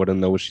 because I wouldn't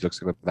know what she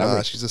looks like that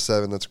way. She's a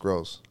 7. That's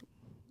gross.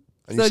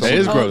 And So you saw It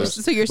is her- Oh, gross.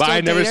 so you're But still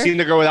I never dater? seen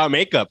the girl without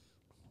makeup.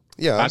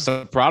 Yeah, That's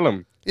the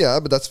problem. yeah,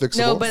 but that's fixable.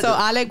 No, but So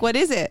Alec, what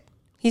is it?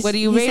 He's- What do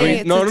you he's rate saying it?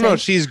 it's No, a no, no. 10.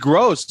 She's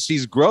gross.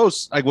 She's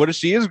gross. Like, what if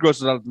she is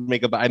gross without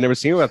makeup? I never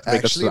seen her without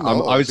makeup. Actually, So I'm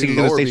no, obviously it'd be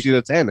gonna lower say be- she's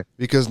a 10.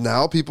 because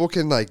now people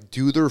can like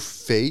do their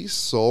face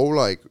so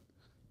like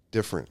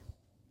different,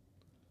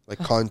 like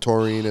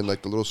contouring and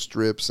like the little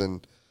strips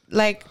and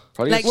like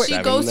Probably Like a she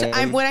 7 goes to.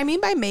 then. What I mean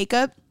by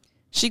makeup,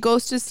 she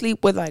goes to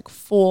sleep with like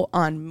full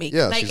on makeup.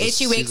 yeah. like she's a- if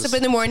she wakes she's up a-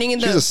 in the morning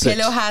and she's the a 6.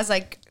 pillow has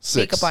like 6.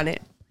 makeup on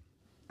it.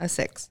 A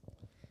 6.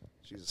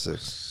 She's a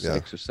 6. Yeah,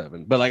 6 or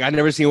 7. But like, I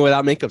never seen her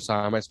without makeup. So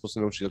how am I supposed to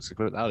know what she looks like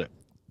without it?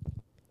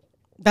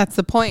 That's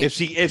the point. If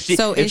she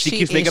So is she-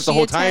 keeps is makeup the she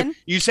whole a time, 10?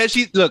 you said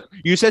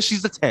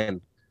she's a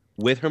 10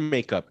 with her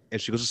makeup,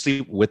 and she goes to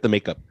sleep with the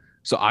makeup.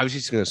 So obviously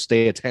she's gonna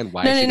stay a 10.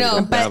 Why? No, is she no,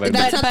 gonna no, go down but by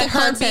that's makeup? not the her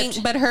concept.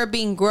 being, but her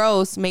being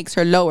gross makes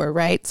her lower,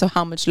 right? So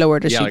how much lower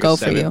does she like go a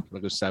for 7, you?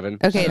 like a 7.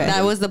 Okay, Okay.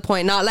 that was the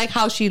point. Not like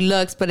how she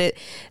looks, but it.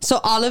 So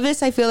all of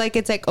this, I feel like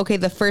it's like okay.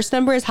 The first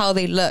number is how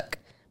they look,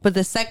 but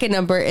the second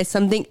number is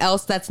something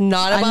else that's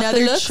not about Another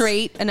the looks.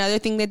 trait, another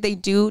thing that they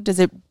do, does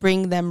it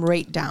bring them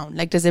right down?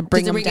 Like, does it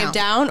bring Does it them bring down? it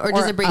down or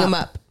does it bring them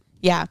up?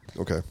 Yeah.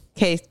 okay.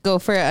 Okay, go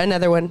for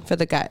another one for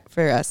the guy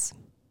for us.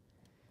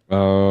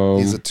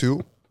 He's a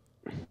 2.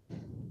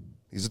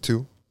 He's a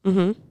 2.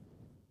 Mm-hmm.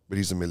 But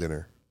he's a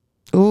millionaire.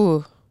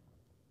 Ooh,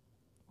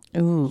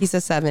 Ooh. he's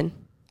a 7.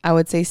 I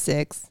would say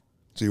 6.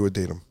 So you would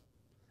date him.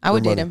 I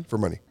would For date money, him. for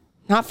money.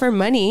 Not for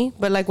money,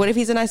 but like, what if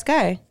he's a nice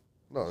guy?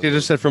 No, She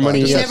just said for money.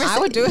 I just Yes. said- I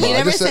would do it. He No, I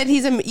never just said, said-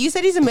 he's a. You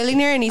said he's a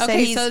millionaire, and he said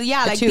Okay, he's so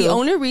yeah, a like 2. the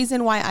only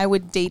reason why I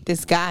would date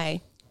this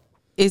guy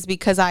is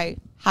because I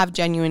have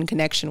genuine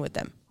connection with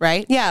them,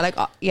 right? Yeah, like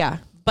yeah.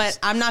 But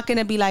I'm not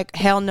gonna be like,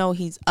 hell no,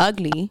 he's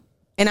ugly,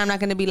 and I'm not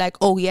gonna be like,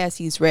 oh yes,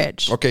 he's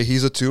rich. Okay,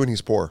 he's a 2 and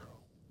he's poor.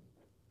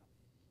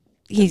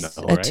 He's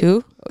No, a right?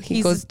 2. He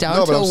He's- goes down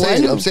No, to but a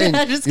 1. I'm saying,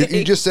 Just you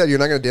kidding. just said you're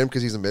not gonna date him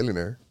because he's a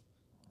millionaire.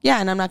 Yeah,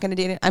 and I'm not gonna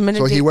date him. I'm gonna.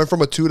 So date, he went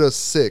from a 2 to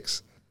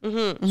 6.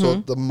 So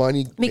the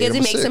money made because him it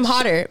a makes 6. him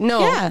hotter.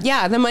 No, Yeah.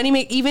 yeah, the money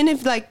make even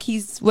if like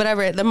he's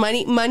whatever, the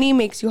money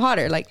makes you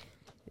hotter. Like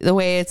the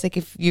way it's like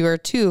if you're a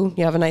 2,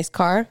 you have a nice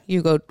car,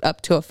 you go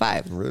up to a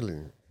 5. Really?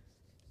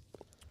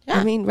 Yeah.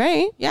 I mean,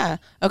 right? Yeah.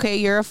 Okay,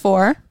 you're a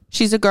 4.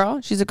 She's a girl.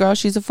 She's a girl.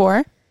 She's a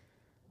 4.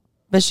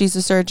 But she's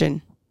a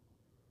surgeon.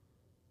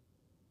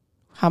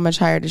 How much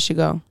higher does she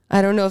go?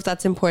 I don't know if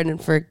that's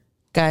important for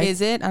guys.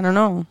 Is it? I don't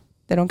know.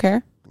 They don't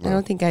care. I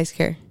don't think guys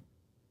care.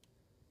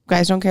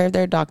 Guys don't care if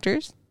they're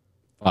doctors.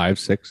 5,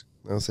 6.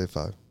 I'll say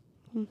 5.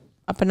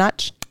 Up a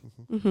notch.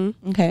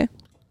 Mm-hmm. Okay.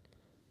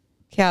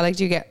 Yeah, like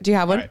do you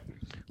have one? Right.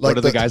 Like What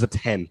are the the- guys a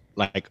 10?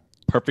 Like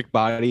perfect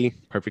body,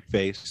 perfect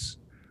face,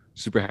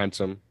 super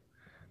handsome.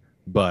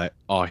 But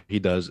all he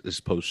does is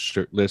post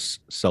shirtless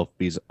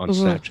selfies on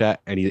Snapchat,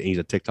 and he's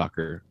a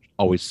TikToker,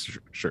 always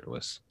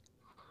shirtless.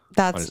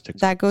 on his That's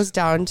TikTok. that goes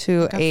down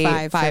to Like a a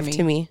 5 for 5 me.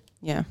 to me.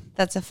 Yeah.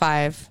 That's a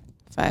 5.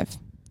 5.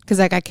 Because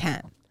like I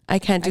can't. I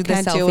can't do I the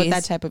can't selfies. deal with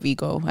that type of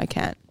ego. I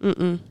can't.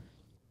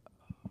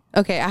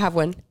 Okay, I have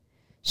one.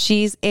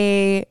 She's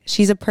a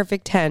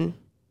perfect 10.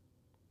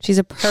 She's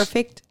a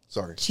perfect.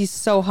 Sorry. She's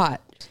so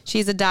hot.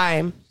 She's a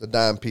dime, The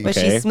dime piece. but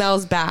Okay. she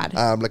smells bad.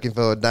 I'm looking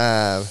for a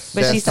dime.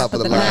 But Best she's top of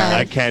the top of the line.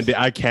 line.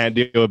 I can't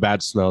deal with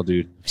bad smell,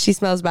 dude. She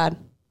smells bad.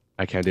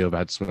 I can't deal with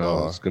bad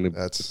smell. Oh, it's gonna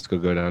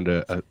go down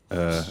to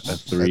a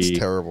 3. That's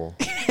terrible.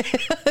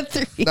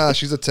 Nah,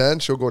 she's a 10.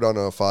 She'll go down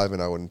to a 5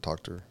 and I wouldn't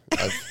talk to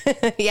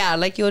her. Yeah,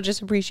 like you'll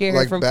just appreciate her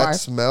Like from bad far.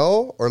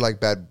 smell or like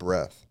bad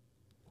breath?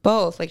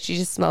 Both. Like she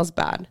just smells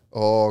bad.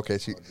 Oh, okay.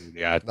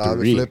 Yeah, Nah, let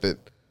me 3. flip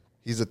it.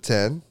 He's a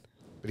 10,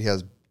 but he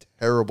has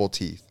terrible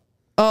teeth.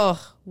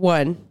 Oh,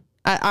 1.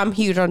 I'm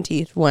huge on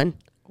teeth. 1.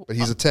 But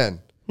he's a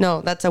 10.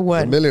 No, that's a A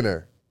 1.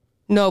 millionaire.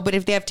 No, but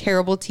if they have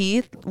terrible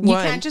teeth, 1. You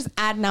can't just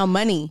add now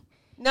money.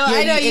 No,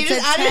 I know. You it's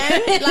just a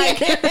 10. Like,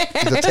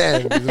 He's a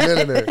 10. He's a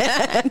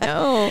millionaire.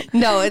 no.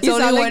 no, it's You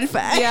only sound one like-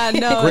 fact. Yeah,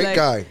 no. Great like-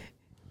 guy.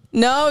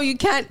 No, you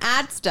can't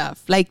add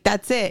stuff. Like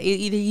that's it.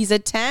 Either he's a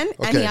 10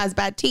 and he Okay. has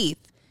bad teeth.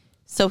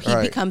 So he All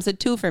right. becomes a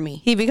 2 for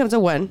me. He becomes a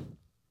 1.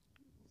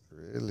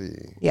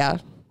 Really? Yeah,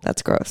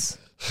 that's gross.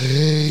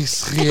 Hey,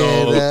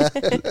 Sienna.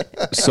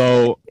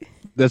 So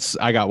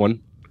I got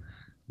one.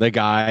 The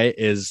guy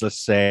is, let's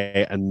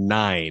say, a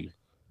 9.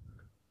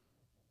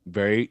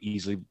 Very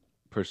easily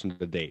person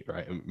to date,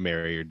 right?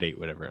 Marry or date,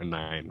 whatever. A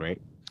 9, right?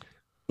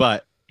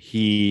 But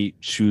he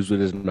chews with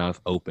his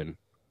mouth open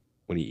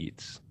when he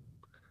eats.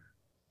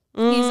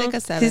 He's like a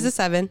 7. He's a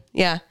 7.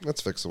 Yeah.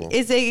 That's fixable.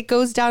 It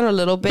goes down a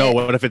little bit. No,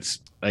 what if it's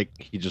like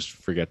he just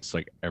forgets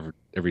like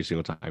every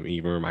single time? You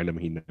even remind him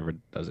he never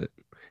does it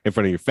in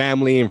front of your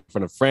family, in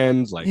front of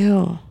friends, like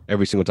Ew.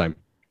 every single time.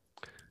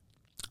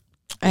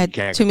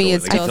 Can't To me, control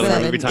it's it. Like, still you tell him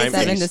 7. every time, It's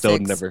and 7 he to still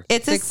 6. never.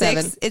 It's a 6,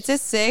 6. 7. It's a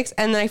 6,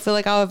 and then I feel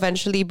like I'll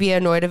eventually be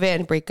annoyed of it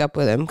and break up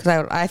with him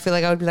because I feel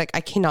like I would be like,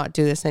 I cannot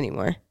do this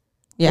anymore.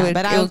 Yeah, It would-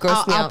 but it would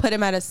gross me I'll out. put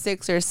him at a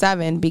 6 or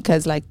 7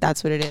 because like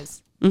that's what it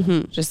is.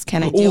 Mm-hmm. Just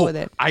can I deal Ooh, with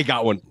it? I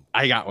got one.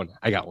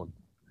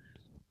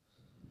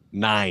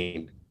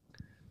 9.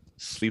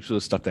 Sleeps with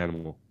a stuffed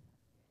animal.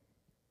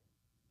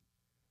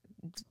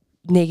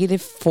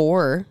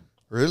 -4.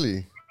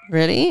 Really?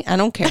 Really? I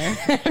don't care.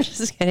 I'm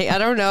just kidding. I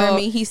don't know. For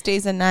me, he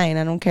stays a 9.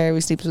 I don't care if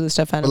he sleeps with a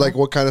stuffed But animal. like,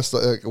 what kind of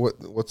stuff?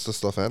 What's the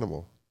stuffed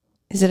animal?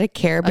 Is it a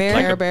Care Bear?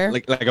 Care Bear.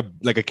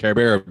 Like a Care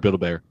Bear or a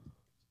Build-A-Bear.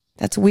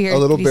 That's weird. A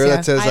little bear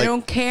that says I like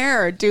don't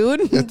care, dude.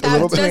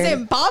 little That bear.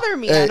 doesn't bother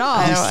me hey, at all.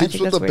 he I sleeps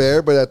think with the that's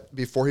bear, but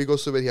before he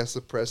goes to bed, he has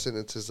to press it and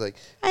it says like,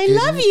 I "Good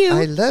love n- you."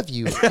 I love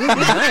you. Good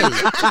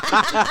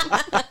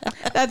night."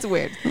 That's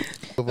weird.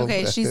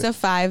 Okay, she's a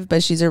 5,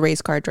 but she's a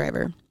race car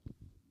driver.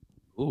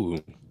 Ooh.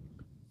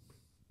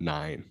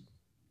 9.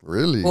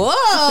 Really? Whoa!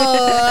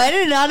 I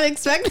did not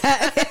expect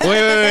that.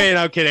 Wait.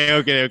 I'm kidding.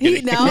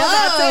 No,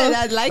 that's it.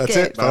 I like That's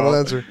it. No. Final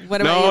answer.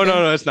 What about No, you,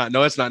 Ben? it's not.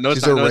 No, it's not.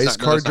 She's a race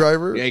car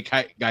driver?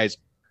 Yeah, guys.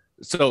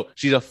 So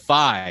she's a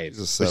 5. She's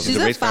a but 7. She's She's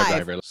a a race car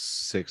 5. driver.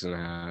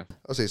 6.5.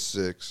 I'll say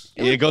 6.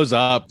 It goes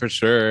up for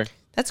sure.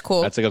 That's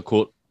cool. That's like a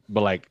cool,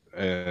 but like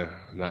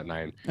not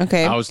 9.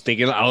 Okay. I was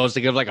thinking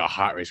of like a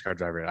hot race car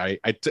driver.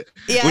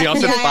 Yeah, when y'all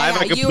said yeah,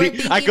 5, yeah. You were I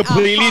thinking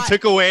completely a hot-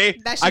 took away.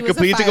 that she I was a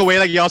completely took 5. away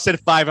like y'all said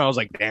 5. And I was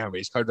like, damn,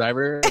 race car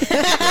driver.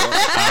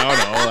 I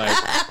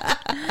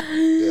don't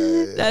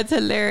know. Like That's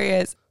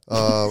hilarious.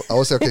 I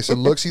would say, okay, so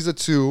looks, he's a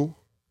 2,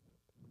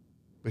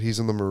 but he's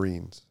in the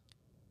Marines.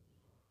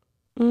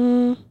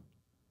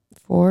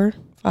 4,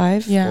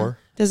 5. Yeah. 4.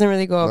 Doesn't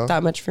really go No? up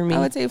that much for me. I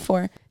would say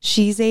 4.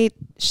 She's a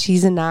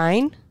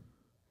 9,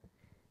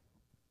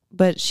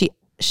 but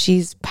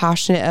she's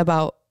passionate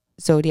about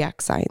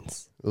zodiac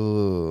signs.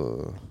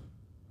 Ugh.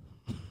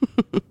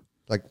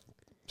 Like,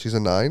 she's a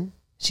 9?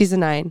 She's a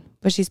 9,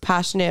 but she's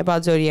passionate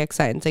about zodiac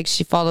signs. Like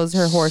she follows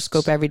her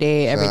horoscope every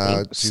day,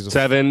 everything. She's a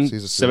 7,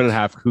 she's a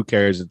 7.5. Who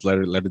cares? It's let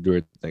her do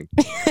her thing.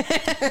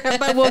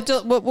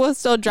 But we'll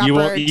still drop You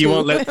her won't. You 2.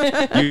 won't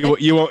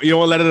let. You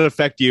won't let it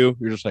affect you.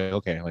 You're just like,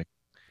 okay, like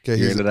Okay,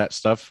 you're he's into that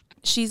stuff.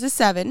 She's a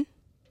 7,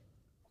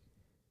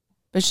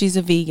 but she's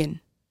a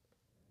vegan.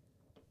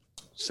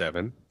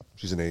 7.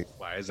 she's an 8.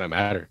 Why does that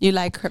matter? You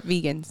like her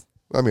vegans.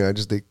 I mean, I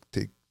just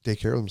take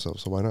care of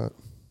themselves, so why not?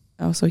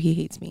 Oh, so he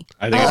hates me.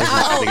 I think.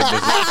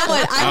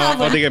 I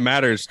don't think it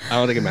matters. I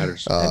don't think it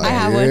matters. I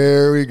have one.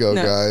 Here we go,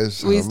 No.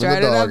 guys. We I'm in the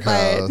started a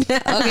doghouse.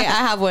 fight. Okay, I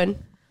have one.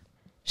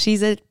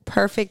 She's a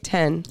perfect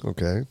 10.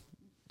 Okay,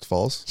 it's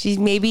false. She's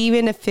maybe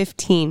even a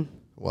 15.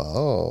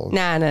 Wow.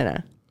 Nah.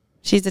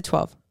 She's a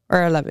 12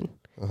 or 11.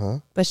 Uh-huh.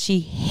 But she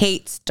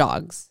hates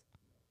dogs.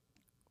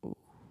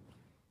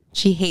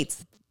 She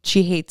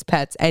hates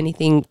pets.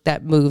 Anything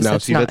that moves. Now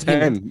that's she's a not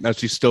 10. human. Now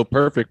she's still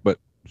perfect, but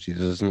she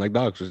doesn't like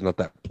dogs. She's not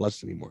that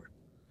plus anymore.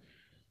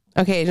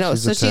 Okay, no.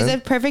 She's So a she's 10?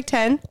 a perfect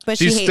 10, but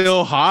She's she hates.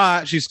 still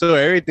hot. She's still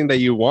everything that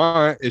you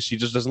want. Is she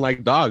just doesn't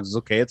like dogs? It's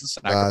okay. It's a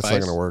sacrifice. That's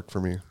not gonna work for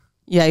me.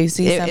 Yeah, you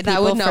see, some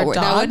that would people not for work.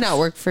 That would dogs, not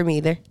work for me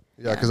either.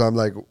 Yeah, because I'm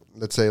like,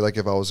 let's say like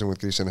if I was in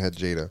with Lisa and I had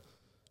Jada,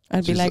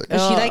 I'd be She's like,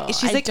 like-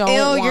 She's I like, don't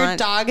ew, your want-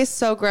 dog is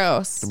so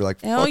gross. I'd be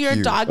like, Ew, fuck your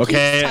you. dog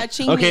Okay. keeps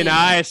touching Okay. me. Now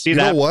I see You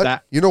that. know what?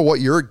 that- You know what?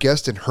 You're a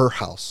guest in her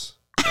house.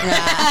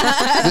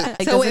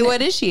 So wait,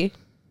 what is she?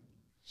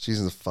 She's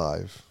in the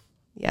 5.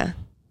 Yeah,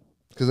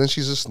 Because then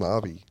she's a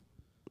snobby.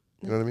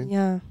 You know what I mean?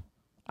 yeah.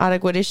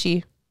 Audic, what is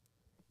she?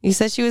 You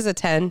said she was a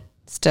 10.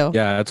 Still,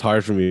 Yeah, it's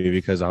hard for me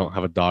because I don't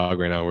have a dog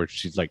right now. Where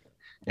she's like,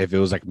 if it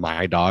was like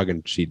my dog,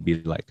 and she'd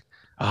be like,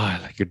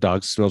 like your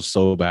dog smells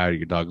so bad.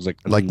 Your dog's like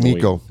Like annoying."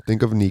 Nico.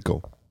 Think of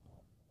Nico.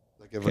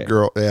 Like if Okay.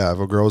 if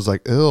a girl's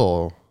like,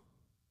 ill,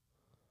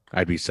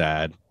 I'd be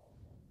sad.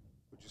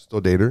 would you still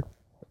date her?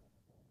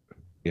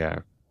 Yeah.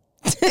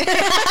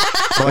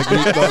 Like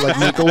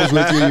Nico was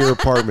with you in your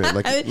apartment.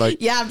 Like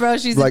yeah, bro,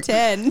 she's like a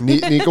 10.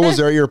 Nico was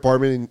there at your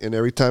apartment, and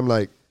every time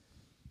like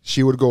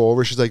she would go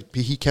over, she's like,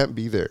 he can't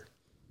be there.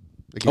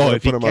 Like, you Oh, gotta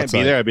if he put him can't outside.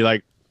 be there, I'd be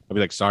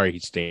like, sorry,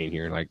 he's staying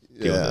here. Like,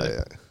 deal with Yeah,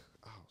 it. yeah.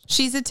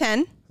 She's a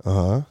 10, Uh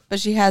huh. but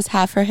she has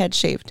half her head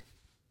shaved.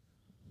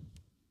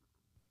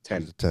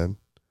 10. 10.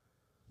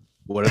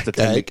 What if the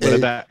 10? What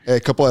if that? Hey, a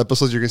couple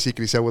episodes you're gonna see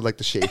Cristian with like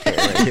the shaved head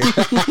right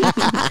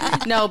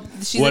here. No,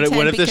 she's What a if- 10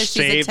 what if the because she's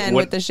a shaved- 10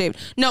 what- with the shaved.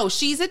 No,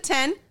 she's a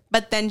 10,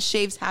 but then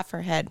shaves half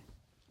her head.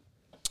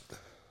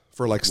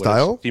 For like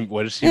style.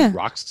 What if she Yeah.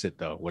 rocks it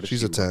though? What if She's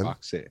she a 10.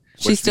 rocks it?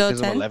 What She's if she still a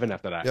becomes an 10? 11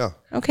 after that. Yeah.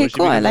 What Okay, if she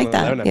cool. I becomes like an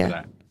that. 11 after Yeah.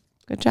 that?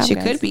 Good job, she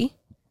guys. could be.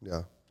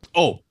 Yeah.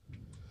 Oh,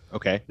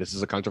 okay. This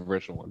is a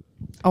controversial one.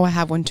 Oh, I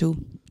have one too.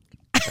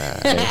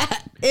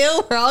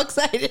 Ew, we're all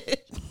excited.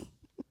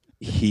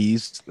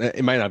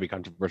 It might not be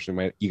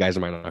controversial. You guys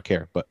might not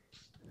care, but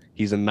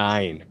he's a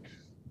 9,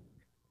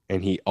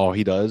 and all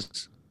he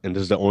does, and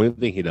this is the only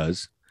thing he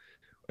does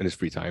in his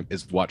free time,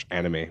 is watch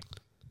anime.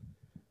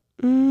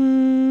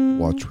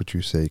 Watch what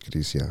you say,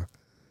 Cristian.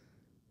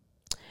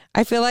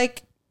 I feel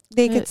like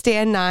they could stay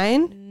a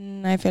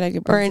 9 I feel like it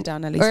or brings an, it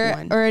down at least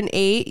one. or an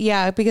 8.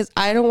 Yeah, because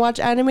I don't watch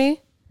anime,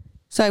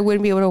 so I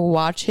wouldn't be able to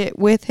watch it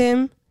with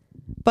him.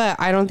 But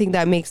I don't think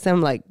that makes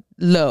them like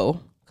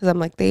low because I'm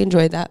like they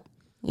enjoyed that.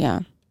 Yeah.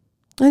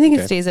 I think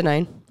Okay. it stays a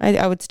 9.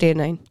 I would stay a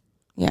 9.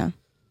 Yeah.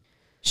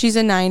 She's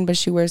a 9, but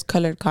she wears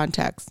colored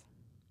contacts.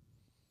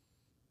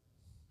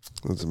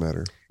 Doesn't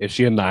matter. Is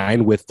she a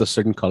 9 with the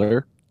certain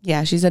color?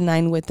 Yeah, she's a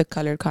 9 with the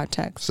colored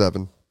contacts.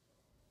 7.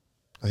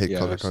 I hate Yeah,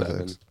 color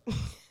 7.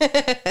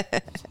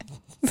 contacts.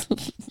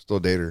 Still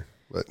date her,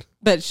 but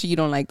But you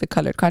don't like the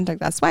colored contact.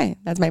 That's why.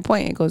 That's my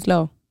point. It goes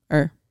low.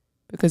 Or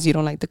because you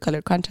don't like the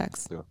colored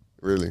contacts.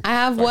 really. I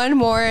have one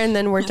more and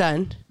then we're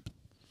done.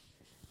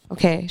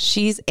 Okay,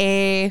 she's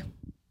a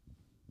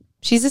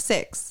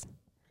 6,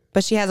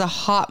 but she has a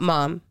hot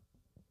mom.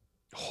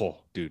 Oh,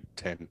 dude,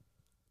 10.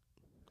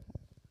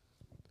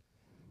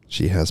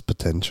 She has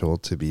potential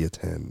to be a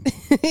 10.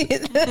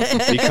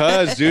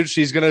 Because, dude,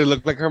 she's gonna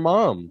look like her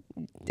mom.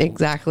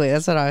 Exactly,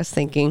 that's what I was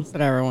thinking. That's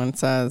what everyone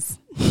says.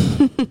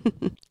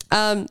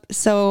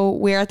 So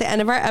we're at the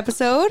end of our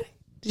episode.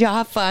 Did y'all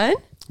have fun?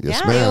 Yes,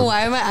 Ew, ma'am.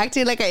 why am I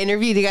acting like I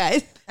interviewed you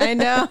guys? I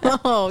know.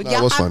 No,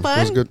 it was fun.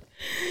 It was good.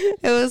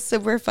 It was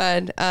super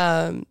fun.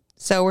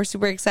 So we're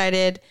super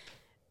excited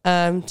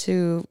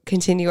to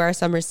continue our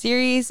summer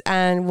series,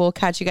 and we'll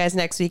catch you guys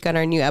next week on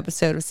our new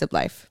episode of Sip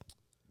Life.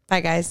 Bye,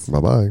 guys.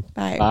 Bye-bye.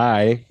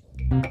 Bye.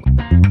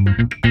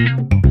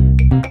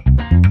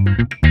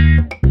 Bye.